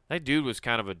 Like that dude was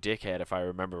kind of a dickhead, if I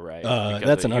remember right. because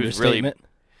That's an he was really- understatement.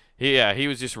 yeah, he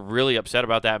was just really upset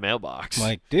about that mailbox.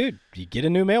 Like, dude, you get a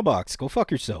new mailbox. Go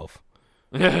fuck yourself.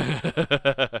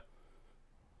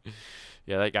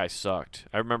 Yeah, that guy sucked.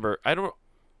 I remember.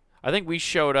 I think we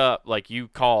showed up. Like you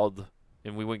called,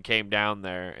 and we came down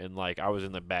there, and like I was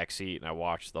in the back seat, and I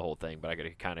watched the whole thing, but I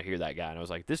could kind of hear that guy, and I was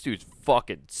like, "This dude's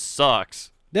fucking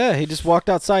sucks." Yeah, he just walked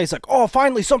outside. He's like, oh,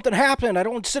 finally something happened. I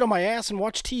don't sit on my ass and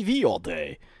watch TV all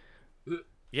day.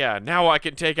 Yeah, now I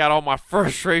can take out all my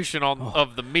frustration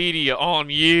of the media on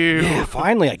you. Yeah,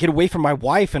 finally, I get away from my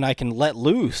wife and I can let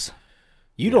loose.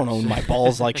 You don't own my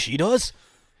balls like she does.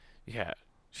 Yeah,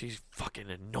 she's fucking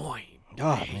annoying. Oh,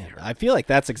 I hate man. her. I feel like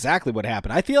that's exactly what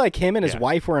happened. I feel like him and his Yeah.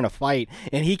 wife were in a fight,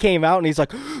 and he came out and he's like,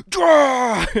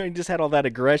 "Grrr!" He just had all that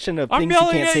aggression of I'm things he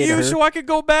yelling can't at say to you her. so I can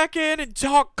go back in and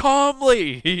talk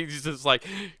calmly. He's just like,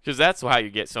 because that's how you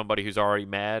get somebody who's already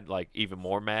mad, like even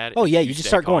more mad. Oh, is yeah, you just stay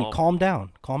start going, calm.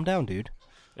 calm down, dude.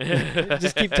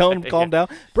 Just keep telling him, calm down.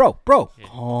 Bro,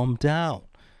 calm down.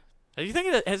 You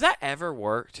think has that ever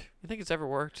worked? You think it's ever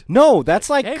worked? No, that's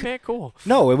like, Hey man, cool.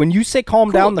 no, when you say calm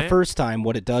Cool, down the man. first time,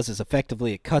 what it does is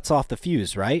effectively it cuts off the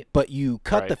fuse, right? But you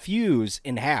cut Right. the fuse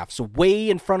in half, so way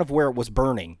in front of where it was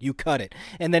burning, you cut it.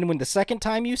 And then when the second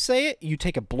time you say it, you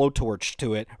take a blowtorch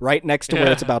to it right next to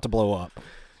where it's about to blow up.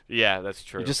 Yeah, that's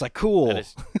true. You're just like, cool. That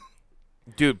is-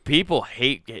 Dude, people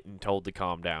hate getting told to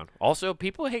calm down. Also,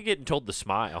 people hate getting told to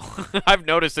smile. I've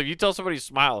noticed if you tell somebody to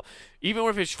smile, even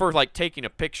if it's for like taking a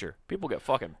picture, people get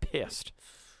fucking pissed.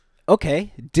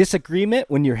 Okay, disagreement.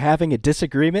 When you're having a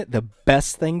disagreement, the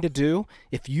best thing to do,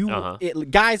 if you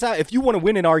guys out, if you want to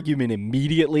win an argument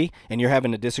immediately, and you're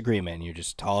having a disagreement, and you're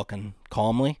just talking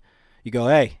calmly, you go,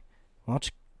 "Hey, why don't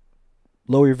you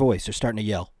lower your voice? You're starting to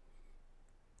yell.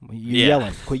 You're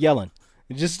yelling. Quit yelling."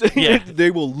 Just they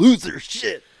will lose their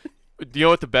shit. Do you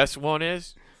know what the best one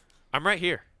is? I'm right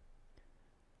here.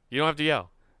 You don't have to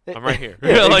yell. I'm right here.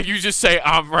 Yeah, like you just say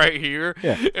I'm right here,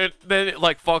 Yeah. and then it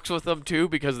like fucks with them too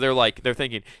because they're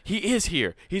thinking he is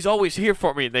here. He's always here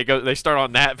for me. And they start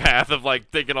on that path of like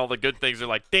thinking all the good things. They're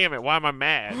like, damn it, why am I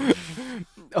mad?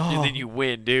 And then you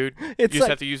win, dude. You It's just like-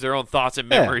 have to use their own thoughts and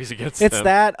Yeah. memories against It's them.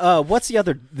 that. What's the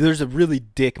other? There's a really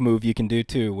dick move you can do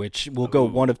too, which will go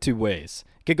one of two ways.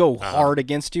 It could go hard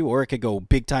against you, or it could go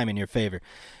big time in your favor.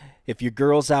 If your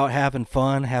girl's out having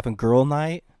fun, having girl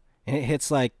night, and it hits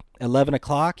like 11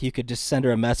 o'clock, you could just send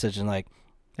her a message and like,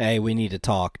 "Hey, we need to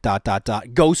talk." ...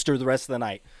 Ghost her the rest of the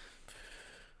night.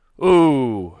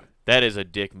 Ooh, That is a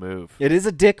dick move. It is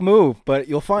a dick move, but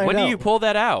you'll find When out. do you pull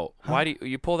that out? Huh? Why do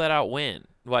you pull that out? When?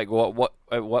 Like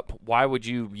why would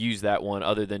you use that one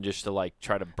other than just to like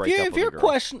try to break up if with you're a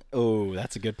girl? oh,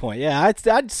 that's a good point. Yeah,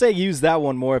 I'd say use that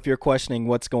one more if you're questioning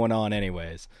what's going on,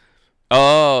 anyways.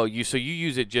 Oh, so you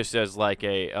use it just as like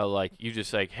a like you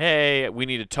just like, hey, we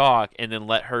need to talk, and then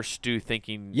let her stew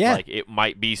thinking like it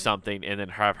might be something, and then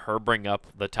have her bring up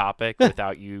the topic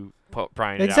without you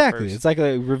prying it out Exactly. first. It's like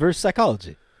a reverse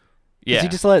psychology. Yeah. You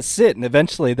just let it sit, and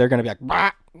eventually they're gonna be like,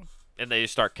 bah! And they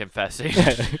just start confessing.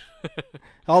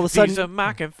 All of a sudden, These are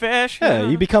my confessions. yeah,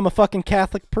 you become a fucking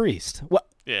Catholic priest. What?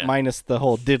 Yeah. Minus the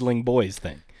whole diddling boys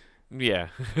thing. Yeah.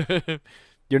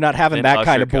 You're not having Then that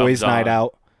kind Usher of boys' comes night on.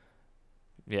 out.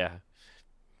 Yeah.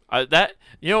 That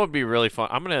would be really fun.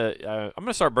 I'm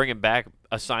gonna start bringing back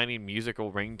assigning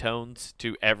musical ringtones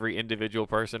to every individual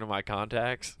person in my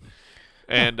contacts,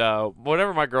 and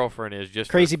whatever my girlfriend is, just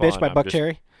Crazy for Bitch fun, by I'm Buck just-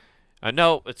 Cherry. I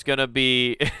know it's gonna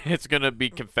be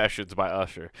Confessions by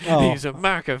Usher. Oh. These are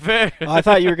my confessions. I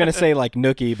thought you were gonna say like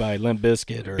Nookie by Limp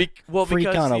Bizkit or Freak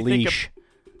because on a you think Leash.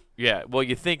 Yeah, well,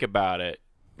 you think about it.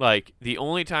 Like, the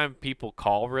only time people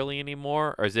call really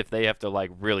anymore is if they have to, like,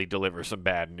 really deliver some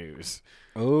bad news.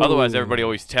 Otherwise, everybody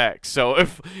always texts. So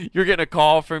if you're getting a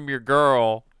call from your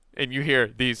girl and you hear,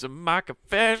 these are my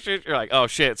confessions, you're like, oh,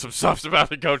 shit, some stuff's about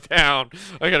to go down.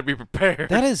 I got to be prepared.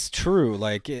 That is true.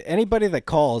 Like, anybody that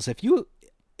calls,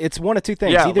 it's one of two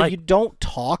things. Yeah, Either like- you don't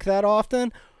talk that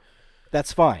often,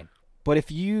 that's fine. But if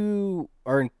you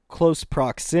are in close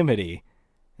proximity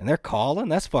and they're calling,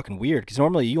 that's fucking weird. Because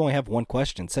normally you only have one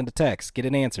question. Send a text, get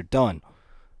an answer, done.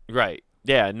 Right.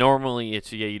 Yeah, normally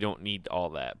you don't need all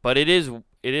that. But it is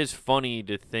funny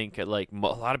to think like a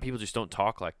lot of people just don't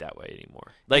talk like that way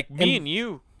anymore. Like me and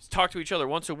you talk to each other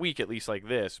once a week at least like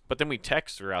this, but then we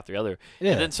text throughout the other.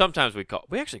 Yeah. And then sometimes we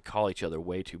actually call each other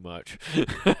way too much.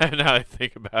 Now I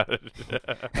think about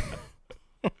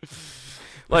it.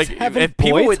 Like having if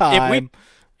people boy would, time.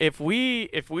 if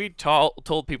we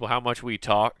told people how much we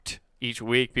talked each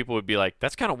week, people would be like,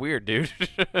 that's kind of weird, dude.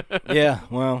 Yeah,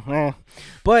 well,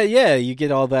 but yeah, you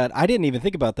get all that. I didn't even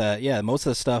think about that. Yeah, most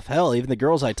of the stuff, hell, even the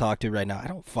girls I talk to right now, I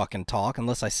don't fucking talk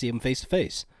unless I see them face to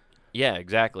face. Yeah,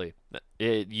 exactly.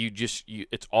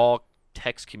 It's all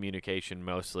text communication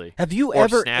mostly. Have you Or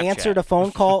ever Snapchat. answered a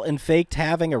phone call and faked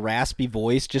having a raspy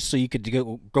voice just so you could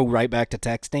go right back to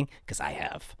texting? Because I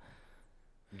have.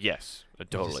 Yes, I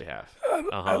totally have.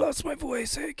 I lost my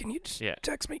voice. Hey, can you just Yeah.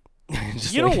 text me?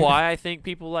 You know why I think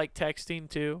people like texting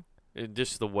too?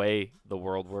 Just the way the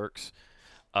world works.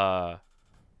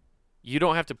 You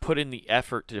don't have to put in the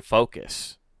effort to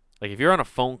focus. Like if you're on a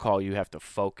phone call, you have to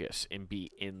focus and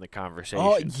be in the conversation.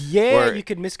 Oh, yeah, Where- you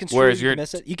could misconstrue whereas you could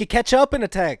miss it. You could catch up in a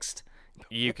text.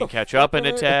 You can catch up in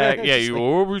a tag. Yeah, Just like- what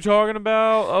were we talking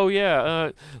about? Oh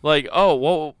yeah,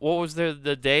 what was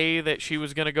the day that she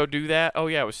was gonna go do that? Oh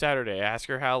yeah, it was Saturday. Ask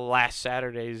her how last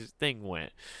Saturday's thing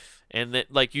went, and then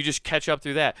like you just catch up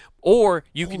through that, or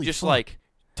you can Holy just fuck. like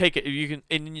take it. You can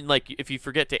and like if you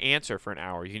forget to answer for an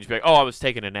hour, you can just be like, oh, I was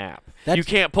taking a nap. You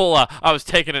can't pull I was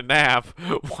taking a nap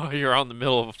while you're on the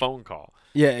middle of a phone call.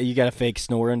 Yeah, you got a fake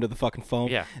snore into the fucking phone.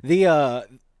 Yeah.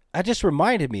 That just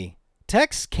reminded me.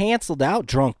 Text canceled out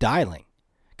drunk dialing.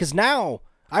 Because now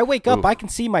I wake up, Oof. I can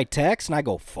see my text, and I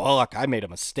go, fuck, I made a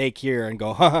mistake here, and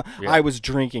go, haha, Yeah. I was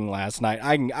drinking last night.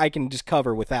 I can just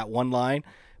cover with that one line.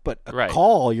 But a Right.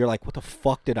 call, you're like, what the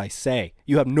fuck did I say?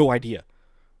 You have no idea.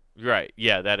 Right.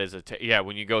 Yeah, that is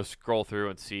when you go scroll through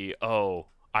and see, oh,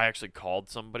 I actually called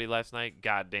somebody last night.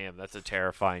 God damn, that's a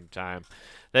terrifying time.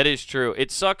 That is true. It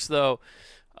sucks though.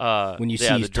 When you see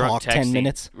the you drunk talk 10 texting-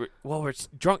 minutes. Well, it's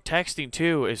drunk texting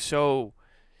too is so.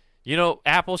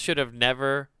 Apple should have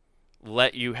never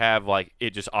let you have like it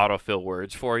just autofill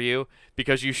words for you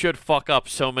because you should fuck up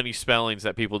so many spellings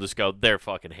that people just go they're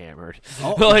fucking hammered.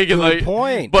 Oh, good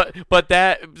point. But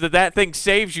that thing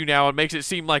saves you now and makes it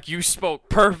seem like you spoke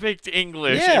perfect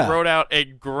English Yeah. and wrote out a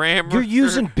grammar. You're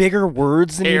using bigger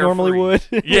words than you normally would.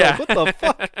 Carefree. You're Yeah. like, what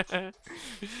the fuck?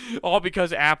 All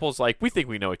because Apple's like, we think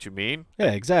we know what you mean.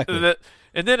 Yeah, exactly.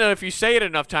 And then if you say it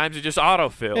enough times, it just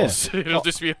autofills. Yeah. It'll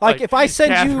just be Like if I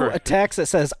send you Catherine. a text that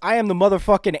says, I am the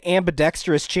motherfucking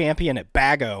ambidextrous champion at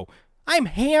Bago, I'm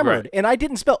hammered, Right. and I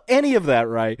didn't spell any of that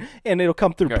right, and it'll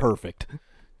come through Right. perfect.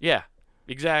 Yeah,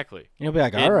 exactly. And you'll be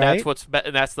like, all And right.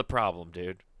 that's the problem,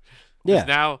 dude. 'Cause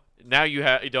Yeah. Now you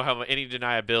don't have any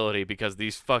deniability because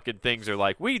these fucking things are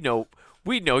like, we know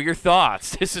your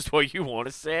thoughts. This is what you want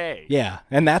to say. Yeah,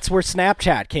 and that's where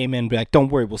Snapchat came in. Be like, don't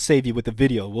worry, we'll save you with the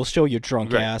video. We'll show your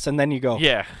drunk Right. ass, and then you go,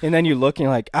 Yeah. and then you look and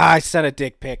you're like, I sent a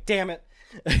dick pic. Damn it.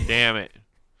 Damn it.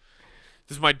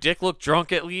 Does my dick look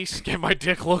drunk at least? Can my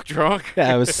dick look drunk?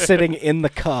 Yeah, I was sitting in the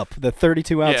cup, the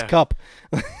 32-ounce cup.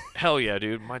 Hell yeah,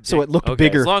 dude. My dick, So it looked okay,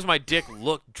 bigger. As long as my dick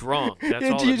looked drunk, that's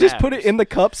all Do you that just put it matters. in the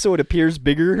cup so it appears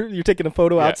bigger? You're taking a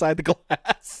photo Yeah. outside the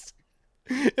glass.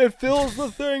 It fills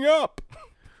the thing up.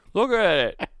 Look at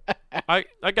it.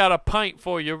 I got a pint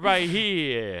for you right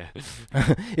here.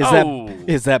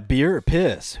 Is that beer or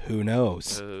piss? Who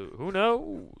knows? Who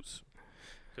knows?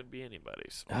 Could be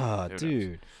anybody's. Oh, Who knows?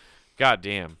 dude. God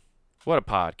damn. What a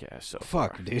podcast so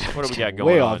Fuck, far. dude. What do we got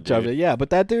going Way on, off subject. dude? Yeah,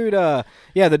 but that dude, the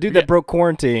dude Yeah. that broke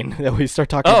quarantine that we start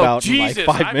talking Oh about Jesus! in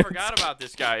like 5 I minutes. forgot about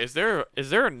this guy. Is there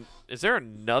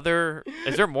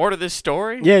more to this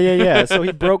story? Yeah. So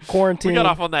he broke quarantine. We got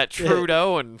off on that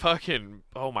Trudeau and fucking.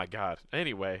 Oh my God.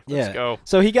 Anyway, let's go.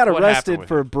 So he got What arrested happened with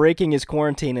for breaking his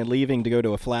quarantine and leaving to go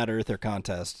to a flat earther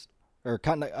contest or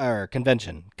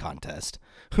convention contest.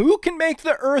 Who can make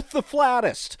the Earth the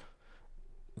flattest?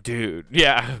 Dude,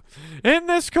 yeah. In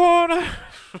this corner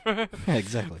Yeah,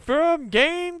 exactly. from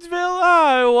Gainesville,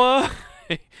 Iowa,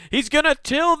 he's gonna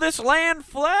till this land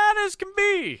flat as can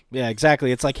be. Yeah,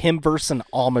 exactly. It's like him versus an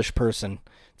Amish person.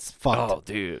 It's fucked. Oh,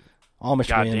 dude. Amish wins.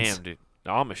 Goddamn, dude. The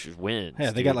Amish wins. Yeah,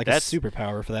 they dude. got like that's, a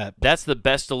superpower for that. That's the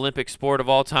best Olympic sport of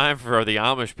all time for the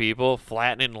Amish people,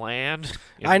 flattening land.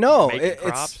 I know. making It's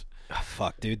crops.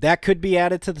 fuck, dude. That could be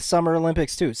added to the Summer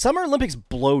Olympics too. Summer Olympics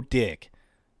blow dick.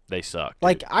 They suck.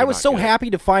 Like dude. I They're was not so good. happy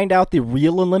to find out the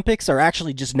real Olympics are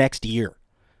actually just next year.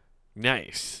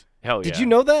 Nice. Hell yeah. Did you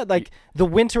know that? Like the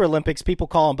Winter Olympics, people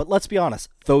call them, but let's be honest,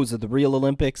 those are the real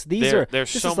Olympics. They're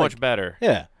this so is much like, better.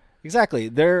 Yeah, exactly.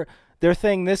 Their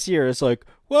thing this year is like,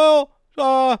 well,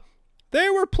 they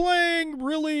were playing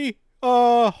really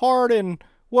hard in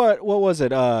what was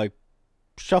it?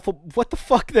 Shuffle. What the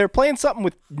fuck? They're playing something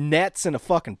with nets in a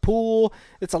fucking pool.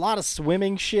 It's a lot of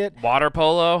swimming shit. Water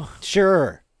polo?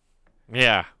 Sure.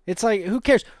 Yeah. It's like, who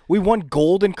cares? We won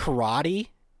gold in karate.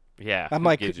 Yeah. I'm who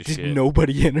like, gives a did shit?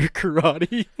 nobody enter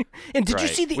karate? And did you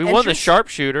Right. see the We entrance? won the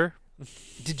sharpshooter.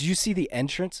 Did you see the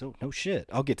entrance? Oh, no shit.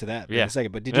 I'll get to that in Yeah. a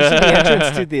second. But did you see the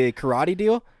entrance to the karate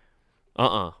deal?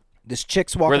 Uh-uh. This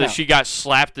chick's walking Where out. she got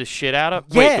slapped the shit out of?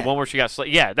 Yeah. Wait, the one where she got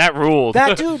slapped? Yeah, that ruled.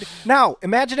 That dude. Now,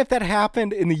 imagine if that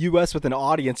happened in the U.S. with an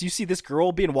audience. You see this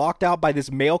girl being walked out by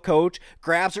this male coach,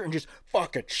 grabs her and just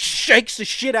fucking shakes the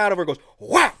shit out of her, goes,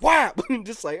 whap, whap. And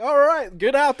just like, all right,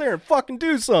 get out there and fucking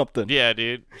do something. Yeah,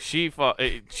 dude.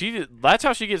 That's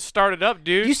how she gets started up,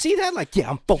 dude. You see that? Like, yeah,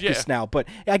 I'm focused now. But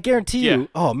I guarantee you,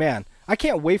 oh, man, I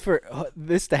can't wait for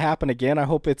this to happen again. I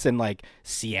hope it's in, like,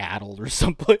 Seattle or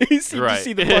someplace. You Right. just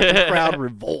see the fucking crowd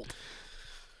revolt.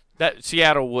 That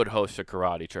Seattle would host a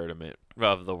karate tournament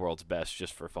of the world's best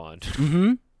just for fun.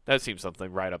 Mm-hmm. That seems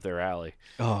something right up their alley.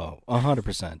 Oh,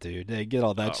 100%, dude. They get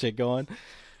all that shit going.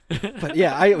 But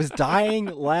yeah, I was dying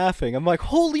laughing. I'm like,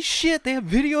 holy shit, they have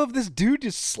video of this dude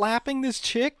just slapping this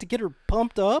chick to get her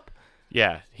pumped up?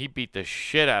 Yeah, he beat the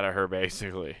shit out of her,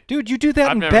 basically. Dude, you do that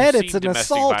I've in never bed, seen it's an domestic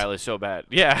assault. violence so bad.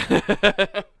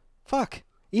 Yeah. Fuck.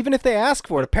 Even if they ask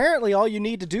for it, apparently all you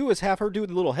need to do is have her do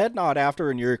the little head nod after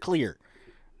and you're clear.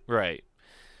 Right.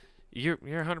 You're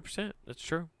 100%. That's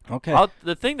true. Okay.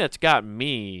 The thing that's got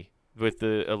me with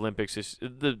the Olympics is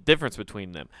the difference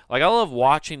between them. Like, I love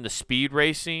watching the speed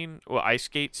racing, ice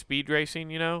skate speed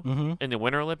racing, in the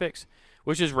Winter Olympics,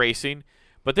 which is racing.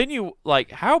 But then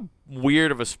how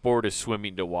weird of a sport is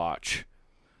swimming to watch?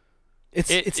 It's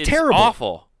It's terrible.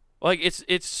 awful. Like,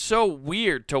 it's so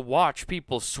weird to watch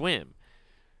people swim.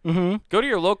 Mm-hmm. Go to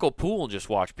your local pool and just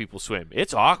watch people swim.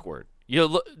 It's awkward.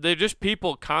 They're just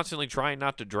people constantly trying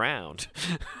not to drown.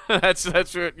 that's what,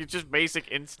 it's just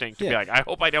basic instinct to be Yeah. like, I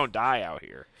hope I don't die out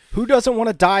here. Who doesn't want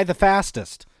to die the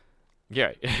fastest?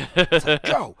 Yeah.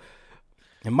 Go.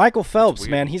 And Michael Phelps,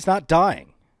 weird. man, he's not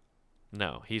dying.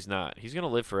 No, he's not. He's gonna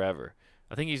live forever.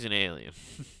 I think he's an alien.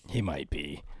 He might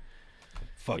be.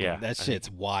 Fucking, Yeah, that I shit's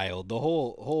wild. The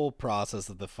whole process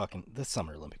of the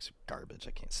Summer Olympics are garbage.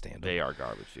 I can't stand They it. are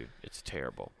garbage, dude. It's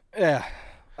terrible. Yeah,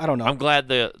 I don't know. I'm glad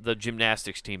the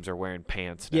gymnastics teams are wearing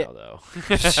pants now, Yeah. though.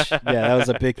 Yeah, that was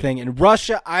a big thing. In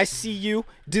Russia, I see you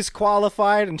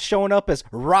disqualified and showing up as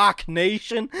Rock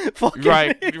Nation. Fucking,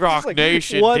 Right, it's Rock like,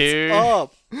 Nation, what's dude.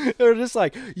 up? They're just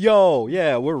like, yo,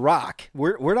 yeah, we're Rock.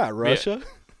 We're not Russia.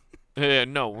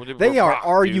 No, They are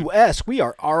rock, dude. RUS. We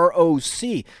are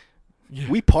ROC.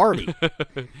 We party.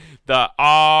 The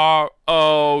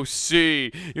ROC.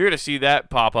 You're gonna see that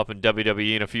pop up in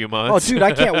WWE in a few Oh, months. dude,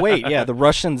 I can't wait. Yeah, the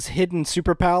Russians' hidden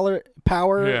superpower,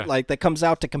 Yeah. like that comes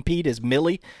out to compete is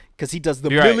Millie, because he does the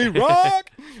You're right. Millie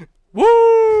Rock.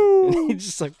 Woo! He's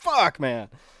just like, fuck, man.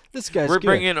 This guy's We're good.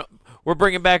 bringing We're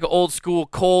bringing back old school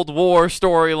Cold War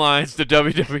storylines to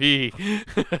WWE.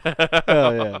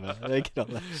 Oh yeah, man. They get all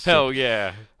that shit. Hell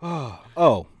yeah.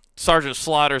 Oh. Sergeant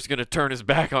Slaughter's going to turn his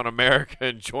back on America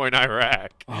and join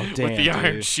Iraq Oh, damn, with the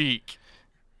Iron dude. Sheik.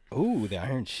 Ooh, the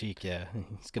Iron Sheik, yeah.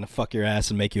 He's going to fuck your ass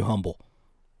and make you humble.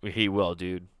 He will,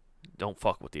 dude. Don't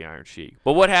fuck with the Iron Sheik.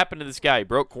 But what happened to this guy? He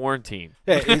broke quarantine.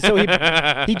 Yeah, so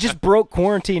he just broke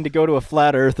quarantine to go to a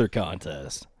Flat Earther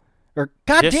contest. Or,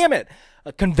 God damn it,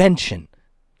 a convention.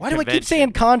 Why do I keep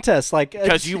saying contest? Like,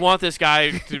 because you want this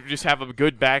guy to just have a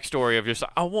good backstory of just,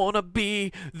 I want to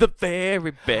be the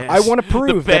very best. I want to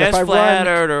prove the that if best I flat run,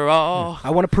 earther. Oh. I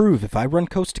want to prove if I run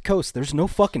coast to coast, there's no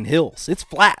fucking hills. It's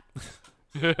flat.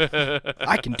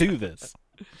 I can do this.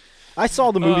 I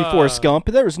saw the movie Forrest Gump.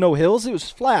 There was no hills. It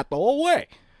was flat the whole way.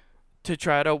 To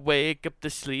try to wake up the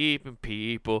sleeping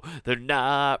people, they're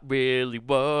not really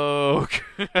woke.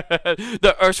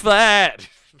 The Earth's flat.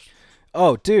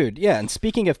 Oh, dude, yeah. And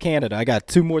speaking of Canada, I got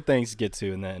 2 more things to get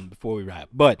to, and then before we wrap.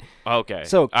 But okay,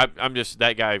 so I'm just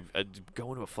that guy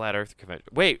going to a flat Earth convention.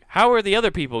 Wait, how are the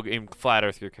other people in flat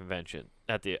Earth convention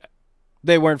at the?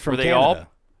 They weren't from were they Canada.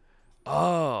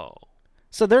 All? Oh,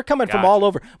 so they're coming from Gotcha. all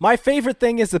over. My favorite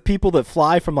thing is the people that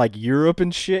fly from like Europe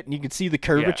and shit, and you can see the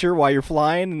curvature while you're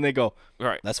flying, and they go,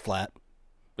 right. "That's flat."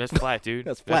 That's flat, dude.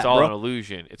 That's flat, all bro. an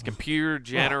illusion. It's computer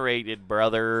generated,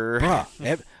 brother.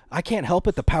 Bruh, I can't help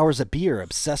it. The powers that be are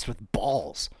obsessed with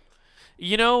balls.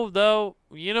 You know, though,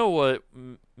 you know what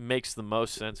makes the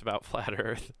most sense about flat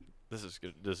Earth? This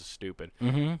is stupid,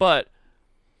 but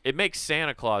it makes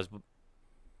Santa Claus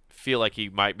feel like he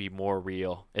might be more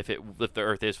real if the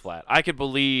Earth is flat. I could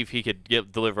believe he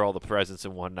could deliver all the presents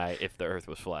in one night if the Earth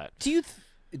was flat.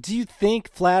 Do you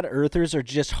think flat earthers are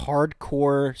just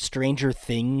hardcore Stranger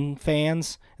Thing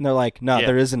fans? And they're like, no,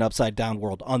 there is an upside down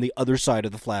world on the other side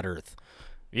of the flat Earth.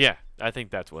 Yeah, I think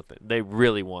that's what they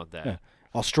really want that. Yeah.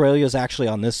 Australia's actually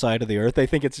on this side of the Earth. They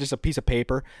think it's just a piece of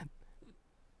paper.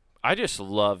 I just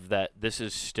love that this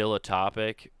is still a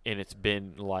topic, and it's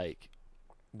been like,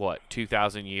 what,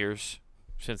 2,000 years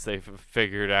since they've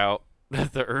figured out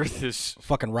that the Earth is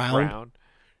fucking round.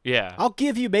 Yeah. I'll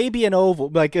give you maybe an oval,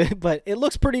 but it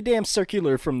looks pretty damn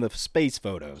circular from the space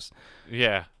photos.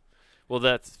 Yeah. Well,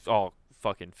 that's all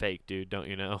fucking fake, dude, don't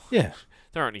you know? Yeah.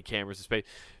 There aren't any cameras in space.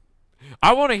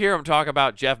 I want to hear them talk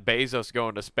about Jeff Bezos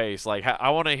going to space. Like, I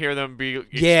want to hear them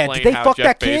yeah, explain did they how fuck Jeff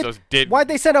that kid? Bezos did. Why'd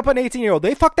they send up an 18-year-old?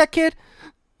 They fucked that kid?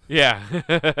 Yeah.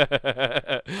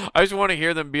 I just want to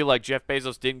hear them be like, Jeff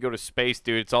Bezos didn't go to space,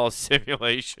 dude. It's all a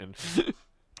simulation.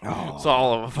 It's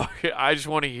all of them. I just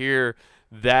want to hear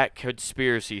that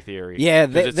conspiracy theory. Yeah,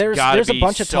 there's a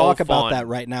bunch of talk fun. about that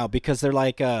right now because they're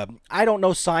like, I don't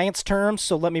know science terms,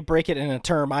 so let me break it in a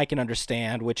term I can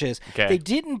understand, which is they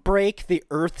didn't break the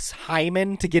Earth's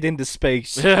hymen to get into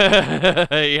space.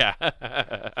 Yeah.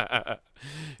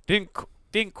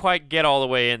 Didn't quite get all the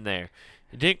way in there.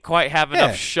 It didn't quite have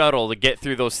enough shuttle to get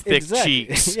through those thick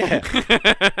cheeks. Yeah.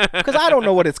 Because I don't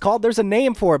know what it's called. There's a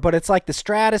name for it, but it's like the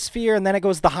stratosphere, and then it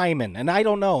goes the hymen, and I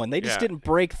don't know, and they just didn't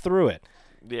break through it.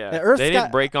 Yeah, they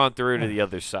didn't break on through to the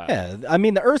other side. Yeah, I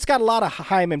mean, the Earth's got a lot of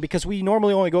hymen because we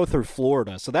normally only go through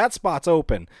Florida, so that spot's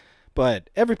open.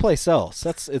 But every place else,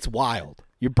 it's wild.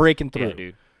 You're breaking through. Yeah,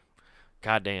 dude.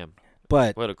 Goddamn.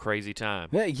 But what a crazy time.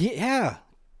 Yeah.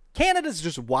 Canada's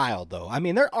just wild, though. I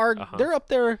mean, they're up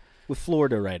there with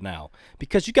Florida right now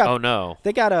because you got. Oh no.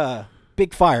 They got a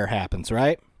big fire happens,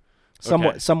 right?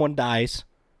 Someone dies.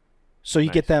 So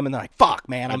you get them, and they're like, "Fuck,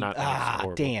 man!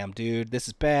 Damn, dude, this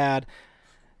is bad.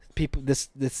 People, this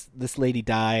lady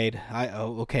died.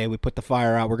 Okay, we put the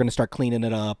fire out. We're gonna start cleaning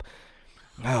it up.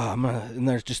 And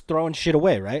they're just throwing shit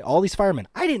away, right? All these firemen.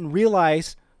 I didn't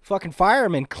realize fucking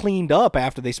firemen cleaned up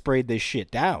after they sprayed this shit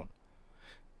down.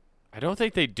 I don't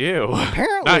think they do.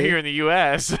 Apparently, not here in the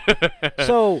U.S.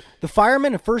 So the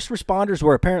firemen and first responders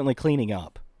were apparently cleaning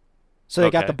up. So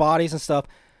they got the bodies and stuff,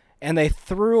 and they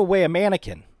threw away a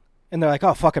mannequin. And they're like,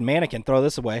 oh, fucking mannequin, throw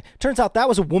this away. Turns out that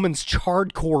was a woman's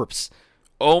charred corpse.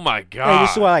 Oh, my God. And they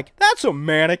just were like, that's a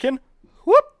mannequin.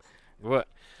 Whoop. What?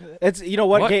 It's, you know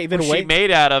what gave it was away? she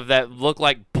made out of that looked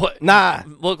like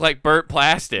looked like burnt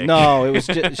plastic? No, it was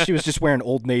just, she was just wearing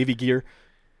Old Navy gear.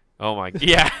 Oh, my.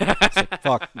 Yeah. Like,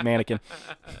 fuck, mannequin.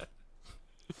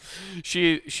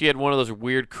 She had one of those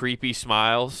weird, creepy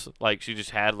smiles. Like, she just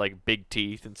had, like, big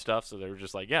teeth and stuff. So they were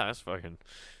just like, yeah, that's fucking...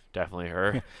 Definitely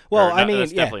her. Well, I mean,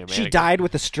 yeah, she died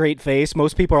with a straight face.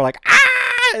 Most people are like,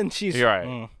 ah, and she's... You're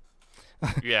right.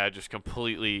 Yeah, just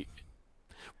completely...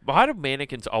 Why do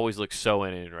mannequins always look so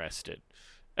uninterested?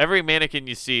 Every mannequin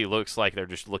you see looks like they're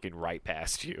just looking right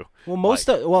past you. Well,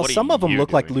 some of them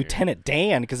look like Lieutenant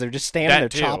Dan because they're just standing there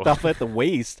chopped off at the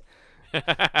waist.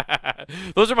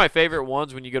 Those are my favorite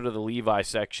ones when you go to the Levi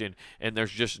section and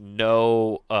there's just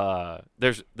no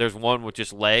there's one with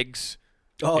just legs.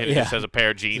 Oh, and it just has a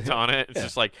pair of jeans on it. It's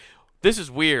just like, this is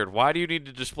weird. Why do you need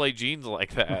to display jeans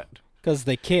like that? Because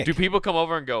they kick. Do people come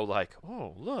over and go like,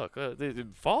 oh, look, it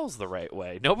falls the right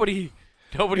way? Nobody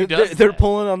does They're that.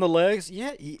 pulling on the legs.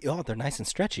 Yeah. Oh, they're nice and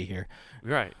stretchy here.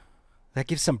 Right. That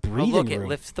gives some breathing look, room. it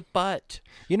lifts the butt.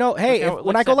 You know, hey, how it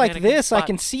when I lifts go that like mannequin's this, I butt.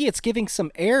 can see it's giving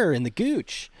some air in the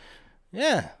gooch.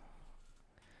 Yeah.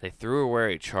 They threw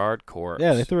away a charred corpse.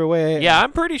 Yeah, they threw away. Yeah,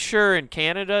 I'm pretty sure in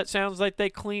Canada it sounds like they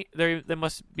clean. They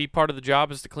must be part of the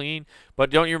job is to clean. But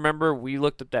don't you remember we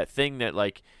looked at that thing that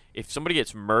like if somebody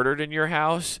gets murdered in your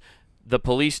house, the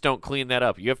police don't clean that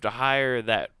up. You have to hire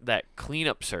that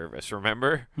cleanup service.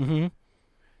 Remember? Mm-hmm.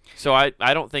 So I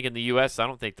don't think in the U.S. I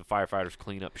don't think the firefighters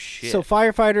clean up shit. So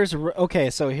firefighters. Okay,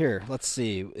 so here, let's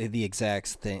see the exact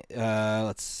thing.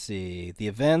 Let's see. The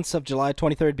events of July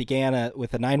 23rd began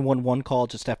with a 911 call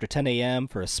just after 10 a.m.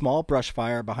 for a small brush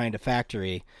fire behind a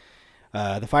factory.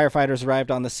 The firefighters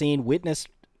arrived on the scene. Witness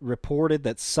reported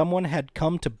that someone had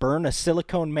come to burn a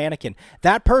silicone mannequin.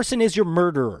 That person is your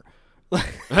murderer.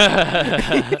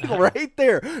 Right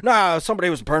there. Nah, somebody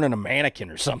was burning a mannequin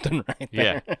or something right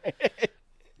there. Yeah.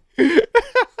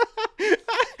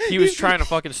 He was trying to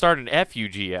fucking start an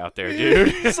FUG out there, dude.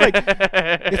 It's like,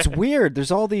 it's weird. There's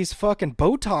all these fucking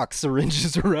Botox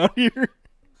syringes around here.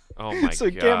 Oh my god. So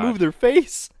you can't move their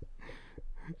face.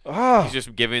 Oh. He's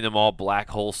just giving them all black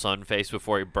hole sun face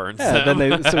before he burns Yeah, them.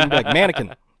 then so you'd be like,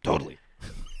 mannequin. Totally.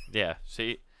 Yeah,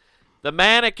 see? The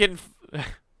mannequin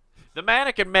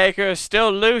maker is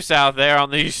still loose out there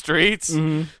on these streets.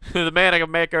 Mm-hmm. The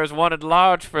mannequin maker is wanted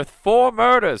large for 4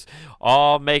 murders,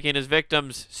 all making his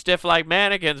victims stiff like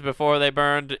mannequins before they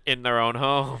burned in their own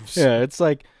homes. Yeah, it's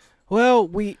like, well,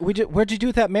 where'd you do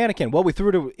with that mannequin? Well, we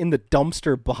threw it in the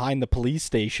dumpster behind the police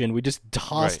station. We just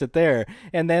tossed it there.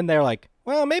 And then they're like,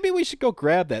 well, maybe we should go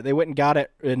grab that. They went and got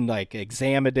it and like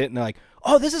examined it, and they're like,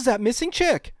 oh, this is that missing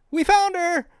chick. We found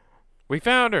her. We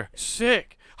found her.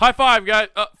 Sick. High five, guys.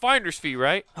 Finder's fee,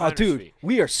 right? Oh, Finder's dude, fee.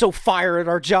 we are so fire at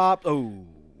our job.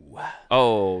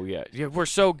 Oh, yeah. Yeah, we're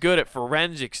so good at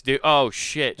forensics, dude. Oh,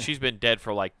 shit. She's been dead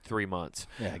for like 3 months.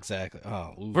 Yeah, exactly.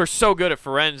 Oh, ooh. We're so good at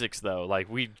forensics, though. Like,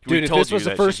 we Dude, if told this was you the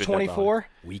that first she's been dead for 24,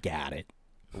 we got it.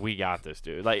 We got this,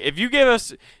 dude. Like, if you get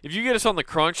us on the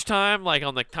crunch time, like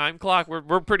on the time clock,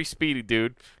 we're pretty speedy,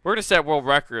 dude. We're gonna set world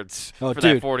records Oh, for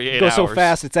dude, that 48 it goes hours. so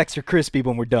fast, it's extra crispy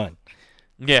when we're done.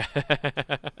 Yeah.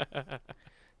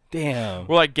 Damn.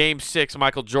 We're like Game 6,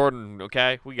 Michael Jordan.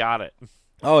 Okay, we got it.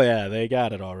 Oh yeah, they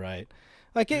got it all right.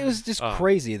 Like it was just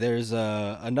crazy. There's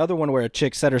another one where a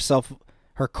chick set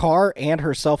her car and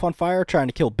herself on fire trying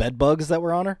to kill bed bugs that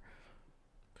were on her.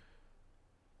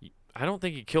 I don't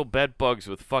think you kill bed bugs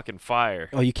with fucking fire.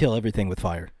 Oh, you kill everything with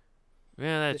fire.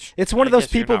 Yeah, that's. It's one of those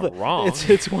people that. Wrong.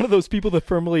 It's one of those people that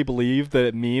firmly believe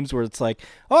that memes where it's like,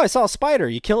 oh, I saw a spider.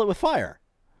 You kill it with fire.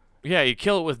 Yeah, you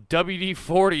kill it with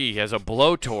WD-40 as a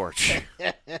blowtorch.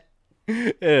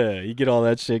 Yeah, you get all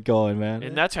that shit going, man.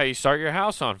 And that's how you start your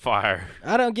house on fire.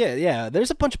 I don't get it. Yeah,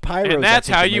 there's a bunch of pyros. And that's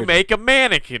that how think you are make a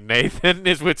mannequin, Nathan,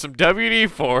 is with some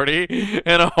WD-40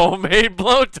 and a homemade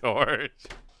blowtorch.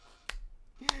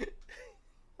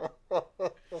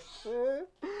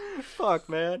 Fuck,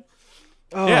 man.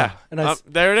 Oh, Yeah, and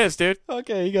there it is, dude.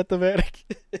 okay, you got the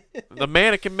mannequin. The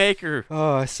mannequin maker.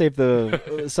 Oh, I saved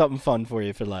the something fun for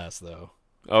you for last, though.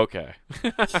 Okay.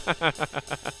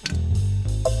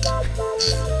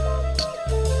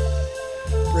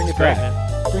 Bring it Great, back.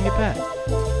 man. Bring it back.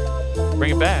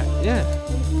 Bring it back. Yeah.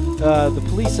 The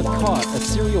police have caught a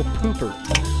serial pooper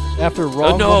after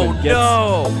wrong no, woman gets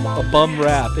no. a bum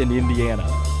rap in Indiana.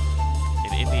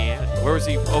 In Indiana. Where was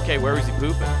he? Okay, where was he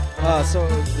pooping? So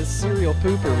this serial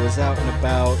pooper was out and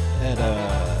about at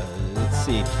let's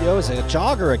see, it was a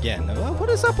jogger again. What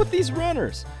is up with these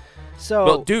runners? So,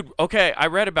 Well, dude, okay, I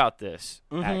read about this,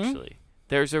 Mhm. actually.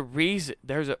 There's a reason.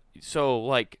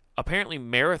 Like, apparently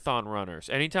marathon runners,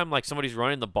 anytime, like, somebody's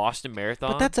running the Boston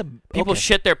Marathon, but that's a people okay.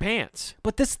 shit their pants.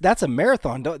 But that's a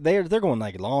marathon. They're going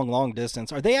like long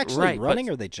distance. Are they actually Right, running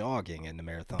or are they jogging in the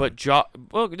marathon? But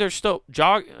well, they're still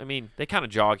I mean, they kind of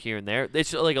jog here and there.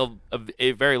 It's like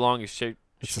a very long, it's a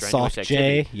strenuous soft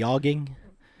activity. J, jogging.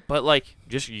 But, like,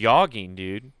 just yogging,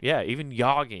 dude. Yeah, even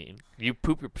yogging. You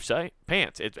poop your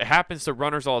pants. It happens to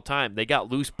runners all the time. They got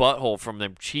loose butthole from their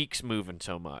cheeks moving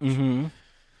so much. Mm-hmm.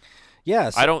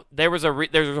 Yes. There's a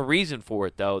reason for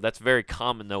it, though. That's very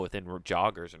common, though, within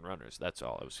joggers and runners. That's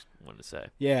all I was wanting to say.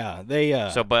 Yeah, they.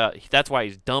 But that's why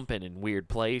he's dumping in weird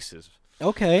places.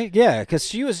 Okay, yeah, because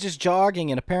she was just jogging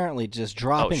and apparently just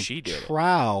dropping she did it.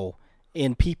 trow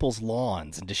in people's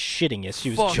lawns and just shitting as she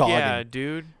was Fuck jogging. yeah,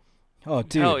 dude. Oh,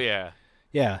 dude. Hell yeah.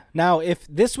 Yeah. Now, if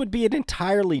this would be an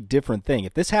entirely different thing.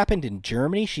 If this happened in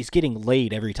Germany, she's getting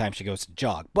laid every time she goes to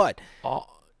jog. But Oh,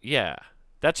 yeah.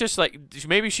 That's just like,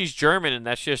 maybe she's German and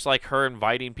that's just like her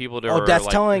inviting people to her. that's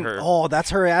like, telling. her. Oh, that's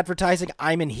her advertising.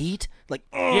 I'm in heat. Like,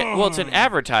 Yeah, well, it's an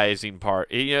advertising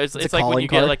part. You know, it's a like when calling you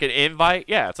card? get like an invite.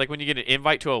 Yeah, it's like when you get an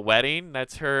invite to a wedding.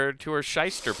 That's her to her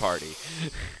shyster party.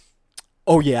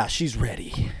 oh yeah, she's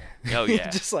ready. Oh yeah,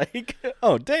 Just like,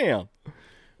 oh damn.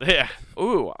 yeah.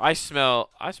 Ooh, I smell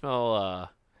some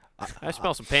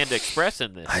Panda Express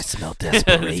in this. I smell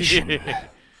desperation.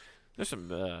 There's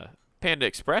some Panda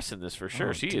Express in this for sure.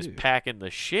 Oh, She is dude. packing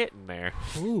the shit in there.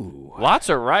 Ooh. Lots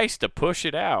of rice to push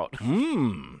it out.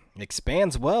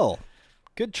 Expands well.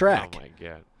 Good track. Oh my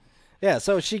god. Yeah,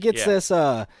 so she gets Yeah. this.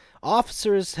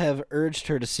 Officers have urged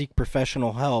her to seek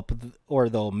professional help, or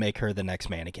they'll make her the next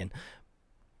mannequin.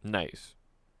 Nice.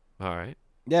 All right.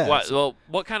 Yeah.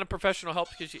 What kind of professional help?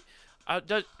 Because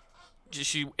does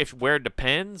she if where it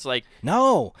depends? Like,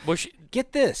 No. was she?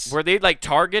 Get this. Were they like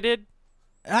targeted?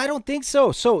 I don't think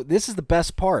so. So this is the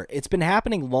best part. It's been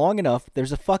happening long enough.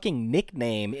 There's a fucking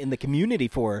nickname in the community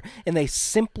for her, and they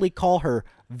simply call her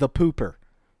the Pooper.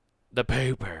 The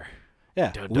pooper.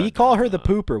 Yeah, Dun, we dun, call dun. her the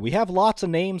Pooper. We have lots of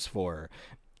names for her.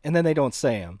 And then they don't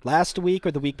say them. Last week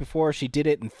or the week before, she did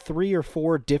it in 3 or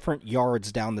 4 different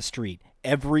yards down the street.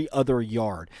 Every other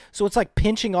yard. So it's like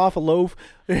pinching off a loaf,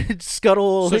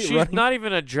 scuttle. So she's running. not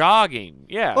even a jogging.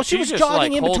 Yeah. Oh, she she's was just,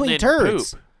 jogging like, in holding between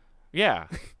turds. Poop. Yeah.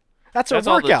 That's her That's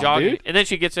all the workout, jogging. dude. And then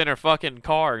she gets in her fucking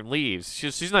car and leaves.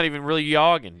 She's not even really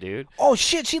jogging, dude. Oh,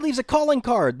 shit, she leaves a calling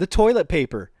card. The toilet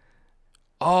paper.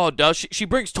 Oh, does she? She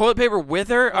brings toilet paper with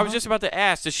her? I was just about to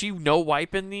ask. Does she no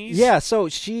wiping these? Yeah, so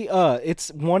she,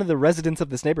 it's one of the residents of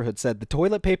this neighborhood said the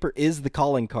toilet paper is the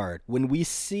calling card. When we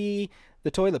see the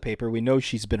toilet paper, we know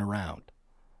she's been around.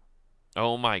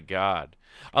 Oh my god.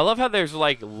 I love how there's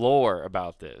like lore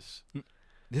about this.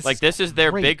 This This is their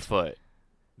great. Bigfoot.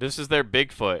 This is their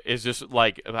Bigfoot. Is just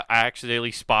like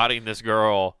accidentally spotting this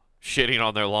girl shitting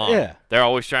on their lawn. Yeah. They're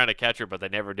always trying to catch her, but they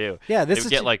never do. Yeah, this they is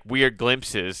get ju- like weird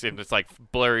glimpses and it's like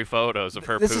blurry photos of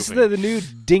her This pooping. is the new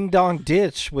ding-dong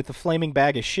ditch with the flaming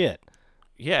bag of shit.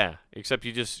 Yeah, except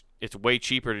it's way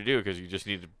cheaper to do because you just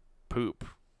need to poop.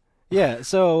 Yeah,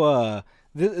 so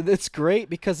it's great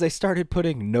because they started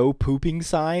putting no pooping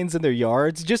signs in their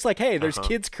yards. Just like, hey, there's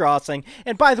kids crossing.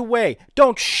 And by the way,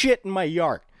 don't shit in my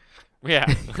yard. Yeah.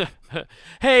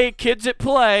 Hey, kids at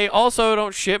play. Also,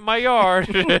 don't shit in my yard.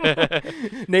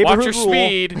 Neighborhood Watch your rule.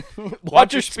 speed.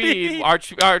 Watch your speed.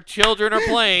 Our children are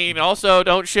playing. Also,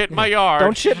 don't shit in my yard.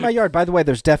 Don't shit in my yard. By the way,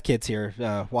 there's deaf kids here.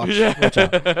 Watch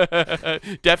out.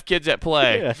 Deaf kids at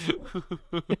play.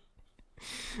 Yeah.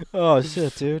 Oh,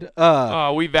 shit, dude.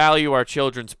 We value our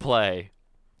children's play.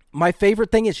 My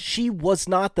favorite thing is she was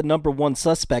not the number 1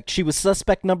 suspect. She was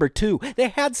suspect number 2. They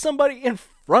had somebody in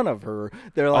front of her.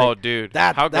 They're like, Oh, dude.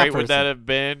 How great would that have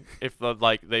been if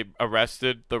they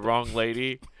arrested the wrong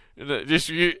lady? Just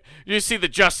you see the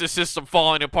justice system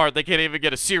falling apart. They can't even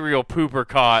get a serial pooper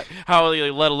caught. How are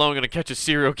they let alone going to catch a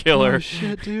serial killer? Oh,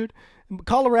 shit, dude.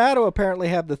 Colorado apparently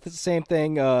have the same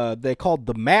thing they called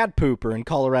the Mad Pooper in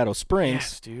Colorado Springs.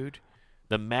 Yes, dude.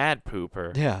 The mad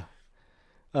pooper. Yeah.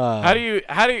 How do you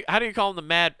call him the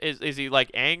mad? Is he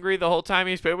like angry the whole time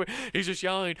he's pooping? He's just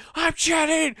yelling, I'm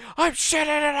shitting,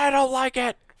 and I don't like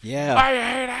it. Yeah. I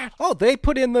hate it. Oh, they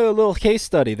put in the little case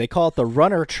study. They call it the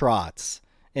runner trots.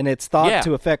 And it's thought Yeah.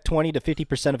 to affect 20 to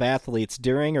 50% of athletes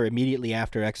during or immediately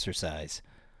after exercise.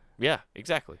 Yeah,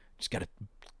 exactly. Just got to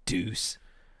deuce.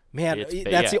 Man, It's-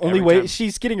 that's yeah, the only every way. time.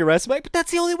 She's getting arrested. Like, but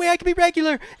that's the only way I can be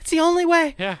regular. It's the only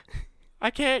way. Yeah. I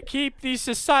can't keep these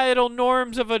societal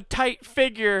norms of a tight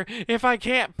figure if I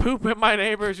can't poop in my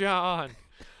neighbor's yawn.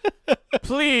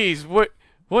 Please,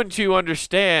 wouldn't you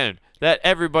understand that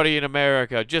everybody in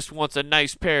America just wants a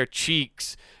nice pair of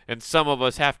cheeks, and some of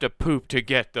us have to poop to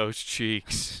get those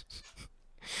cheeks?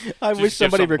 I Just wish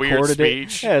give somebody some weird recorded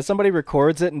speech. it. Yeah, somebody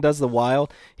records it and does the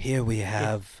wild. Here we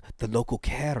have the local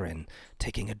Karen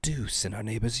taking a deuce in our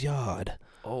neighbor's yard.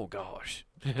 Oh, gosh.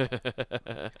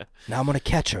 Now I'm going to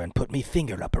catch her and put me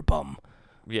finger up her bum.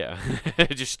 Yeah,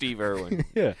 just Steve Irwin.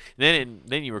 Yeah. Then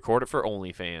you record it for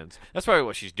OnlyFans. That's probably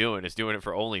what she's doing. Is doing it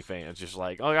for OnlyFans. Just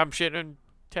like, oh, I'm shitting in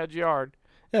Ted's yard.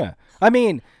 Yeah. I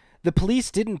mean, the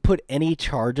police didn't put any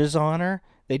charges on her.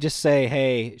 They just say,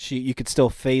 hey, you could still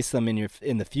face them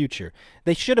in the future.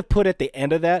 They should have put at the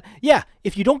end of that, yeah,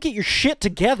 if you don't get your shit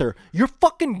together, you're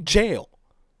fucking jail.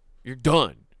 You're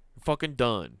done. You're fucking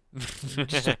done.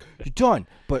 Just like, you're done.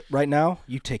 But right now,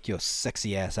 you take your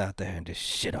sexy ass out there and just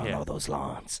shit on Yeah. all those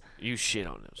lawns. You shit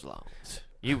on those lawns.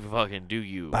 You fucking do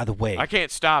you. By the way, I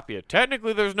can't stop you.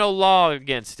 Technically, there's no law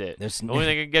against it. There's The only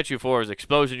thing it can get you for is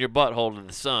exposing your butthole to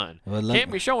the sun. Well,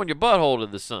 Can't be showing your butthole to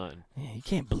the sun. yeah, you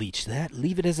can't bleach that.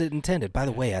 Leave it as it intended. By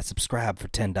the way, I subscribe for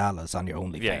 $10 on your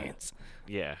OnlyFans.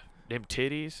 Yeah. Them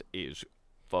titties is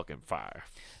fucking fire.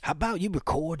 How about you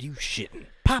record you shitting?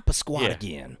 Pop a squat Yeah.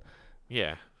 again.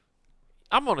 Yeah.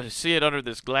 I'm going to sit under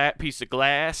this piece of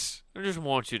glass. I just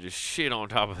want you to shit on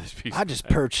top of this piece I of just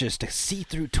glass. purchased a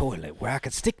see-through toilet where I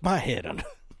could stick my head under.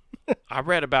 I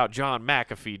read about John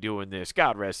McAfee doing this.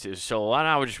 God rest his soul. And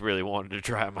I just really wanted to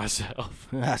try it myself.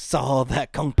 I saw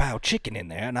that Kung Pao chicken in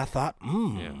there, and I thought,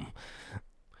 Yeah.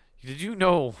 Did you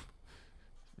know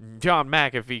John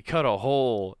McAfee cut a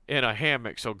hole in a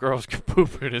hammock so girls could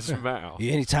poop in his mouth?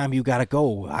 Anytime you gotta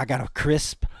go, I got a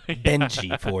crisp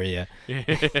Benji for you.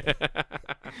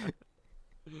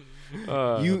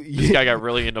 This guy got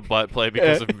really into butt play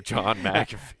because of John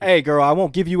McAfee. Hey, girl, I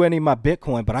won't give you any of my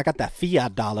Bitcoin, but I got that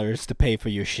fiat dollars to pay for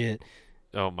your shit.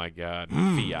 Oh my God,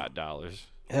 fiat dollars.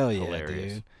 Hell yeah,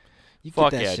 Hilarious. dude. You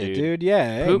Fuck get that yeah, shit, dude.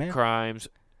 Yeah, hey, Poop man. crimes.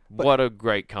 What a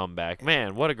great comeback,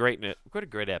 man! What a great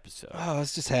episode. Oh, I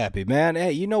was just happy, man.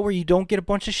 Hey, you know where you don't get a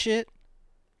bunch of shit?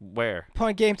 Where?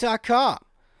 PuntGame.com.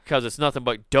 Because it's nothing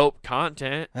but dope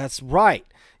content. That's right.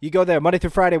 You go there Monday through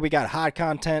Friday. We got hot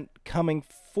content coming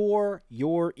for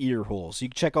your ear holes. You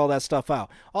can check all that stuff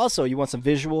out. Also, you want some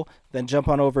visual? Then jump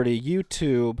on over to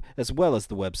YouTube as well as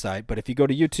the website. But if you go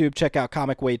to YouTube, check out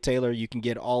Comic Wade Taylor. You can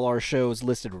get all our shows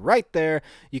listed right there.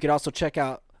 You can also check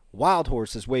out Wild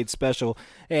Horses, Wade's special.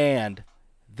 And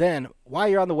then while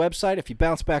you're on the website, if you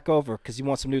bounce back over because you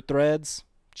want some new threads,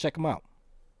 check them out.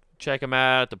 Check them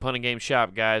out at the Pun and Game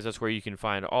Shop, guys. That's where you can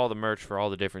find all the merch for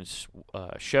all the different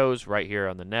shows right here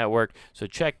on the network. So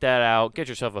check that out. Get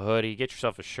yourself a hoodie. Get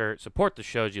yourself a shirt. Support the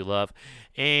shows you love.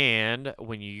 And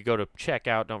when you go to check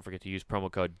out, don't forget to use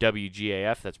promo code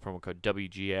WGAF. That's promo code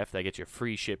WGAF. That gets you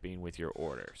free shipping with your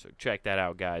order. So check that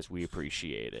out, guys. We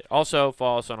appreciate it. Also,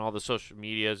 follow us on all the social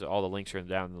medias. All the links are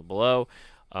down below.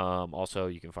 Also,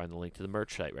 you can find the link to the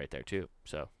merch site right there, too.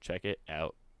 So check it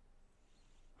out.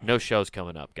 No shows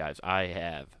coming up, guys. I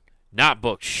have not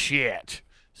booked shit.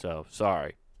 So,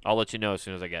 sorry. I'll let you know as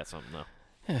soon as I get something,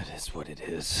 though. It is what it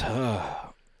is.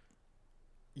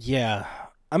 Yeah.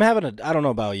 I'm having I don't know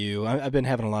about you. I've been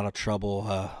having a lot of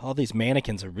trouble. All these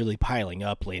mannequins are really piling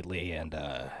up lately, and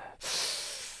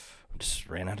just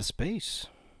ran out of space.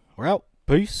 We're out.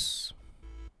 Peace.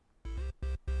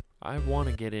 I want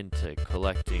to get into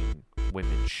collecting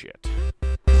women's shit.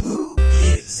 Who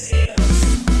gives a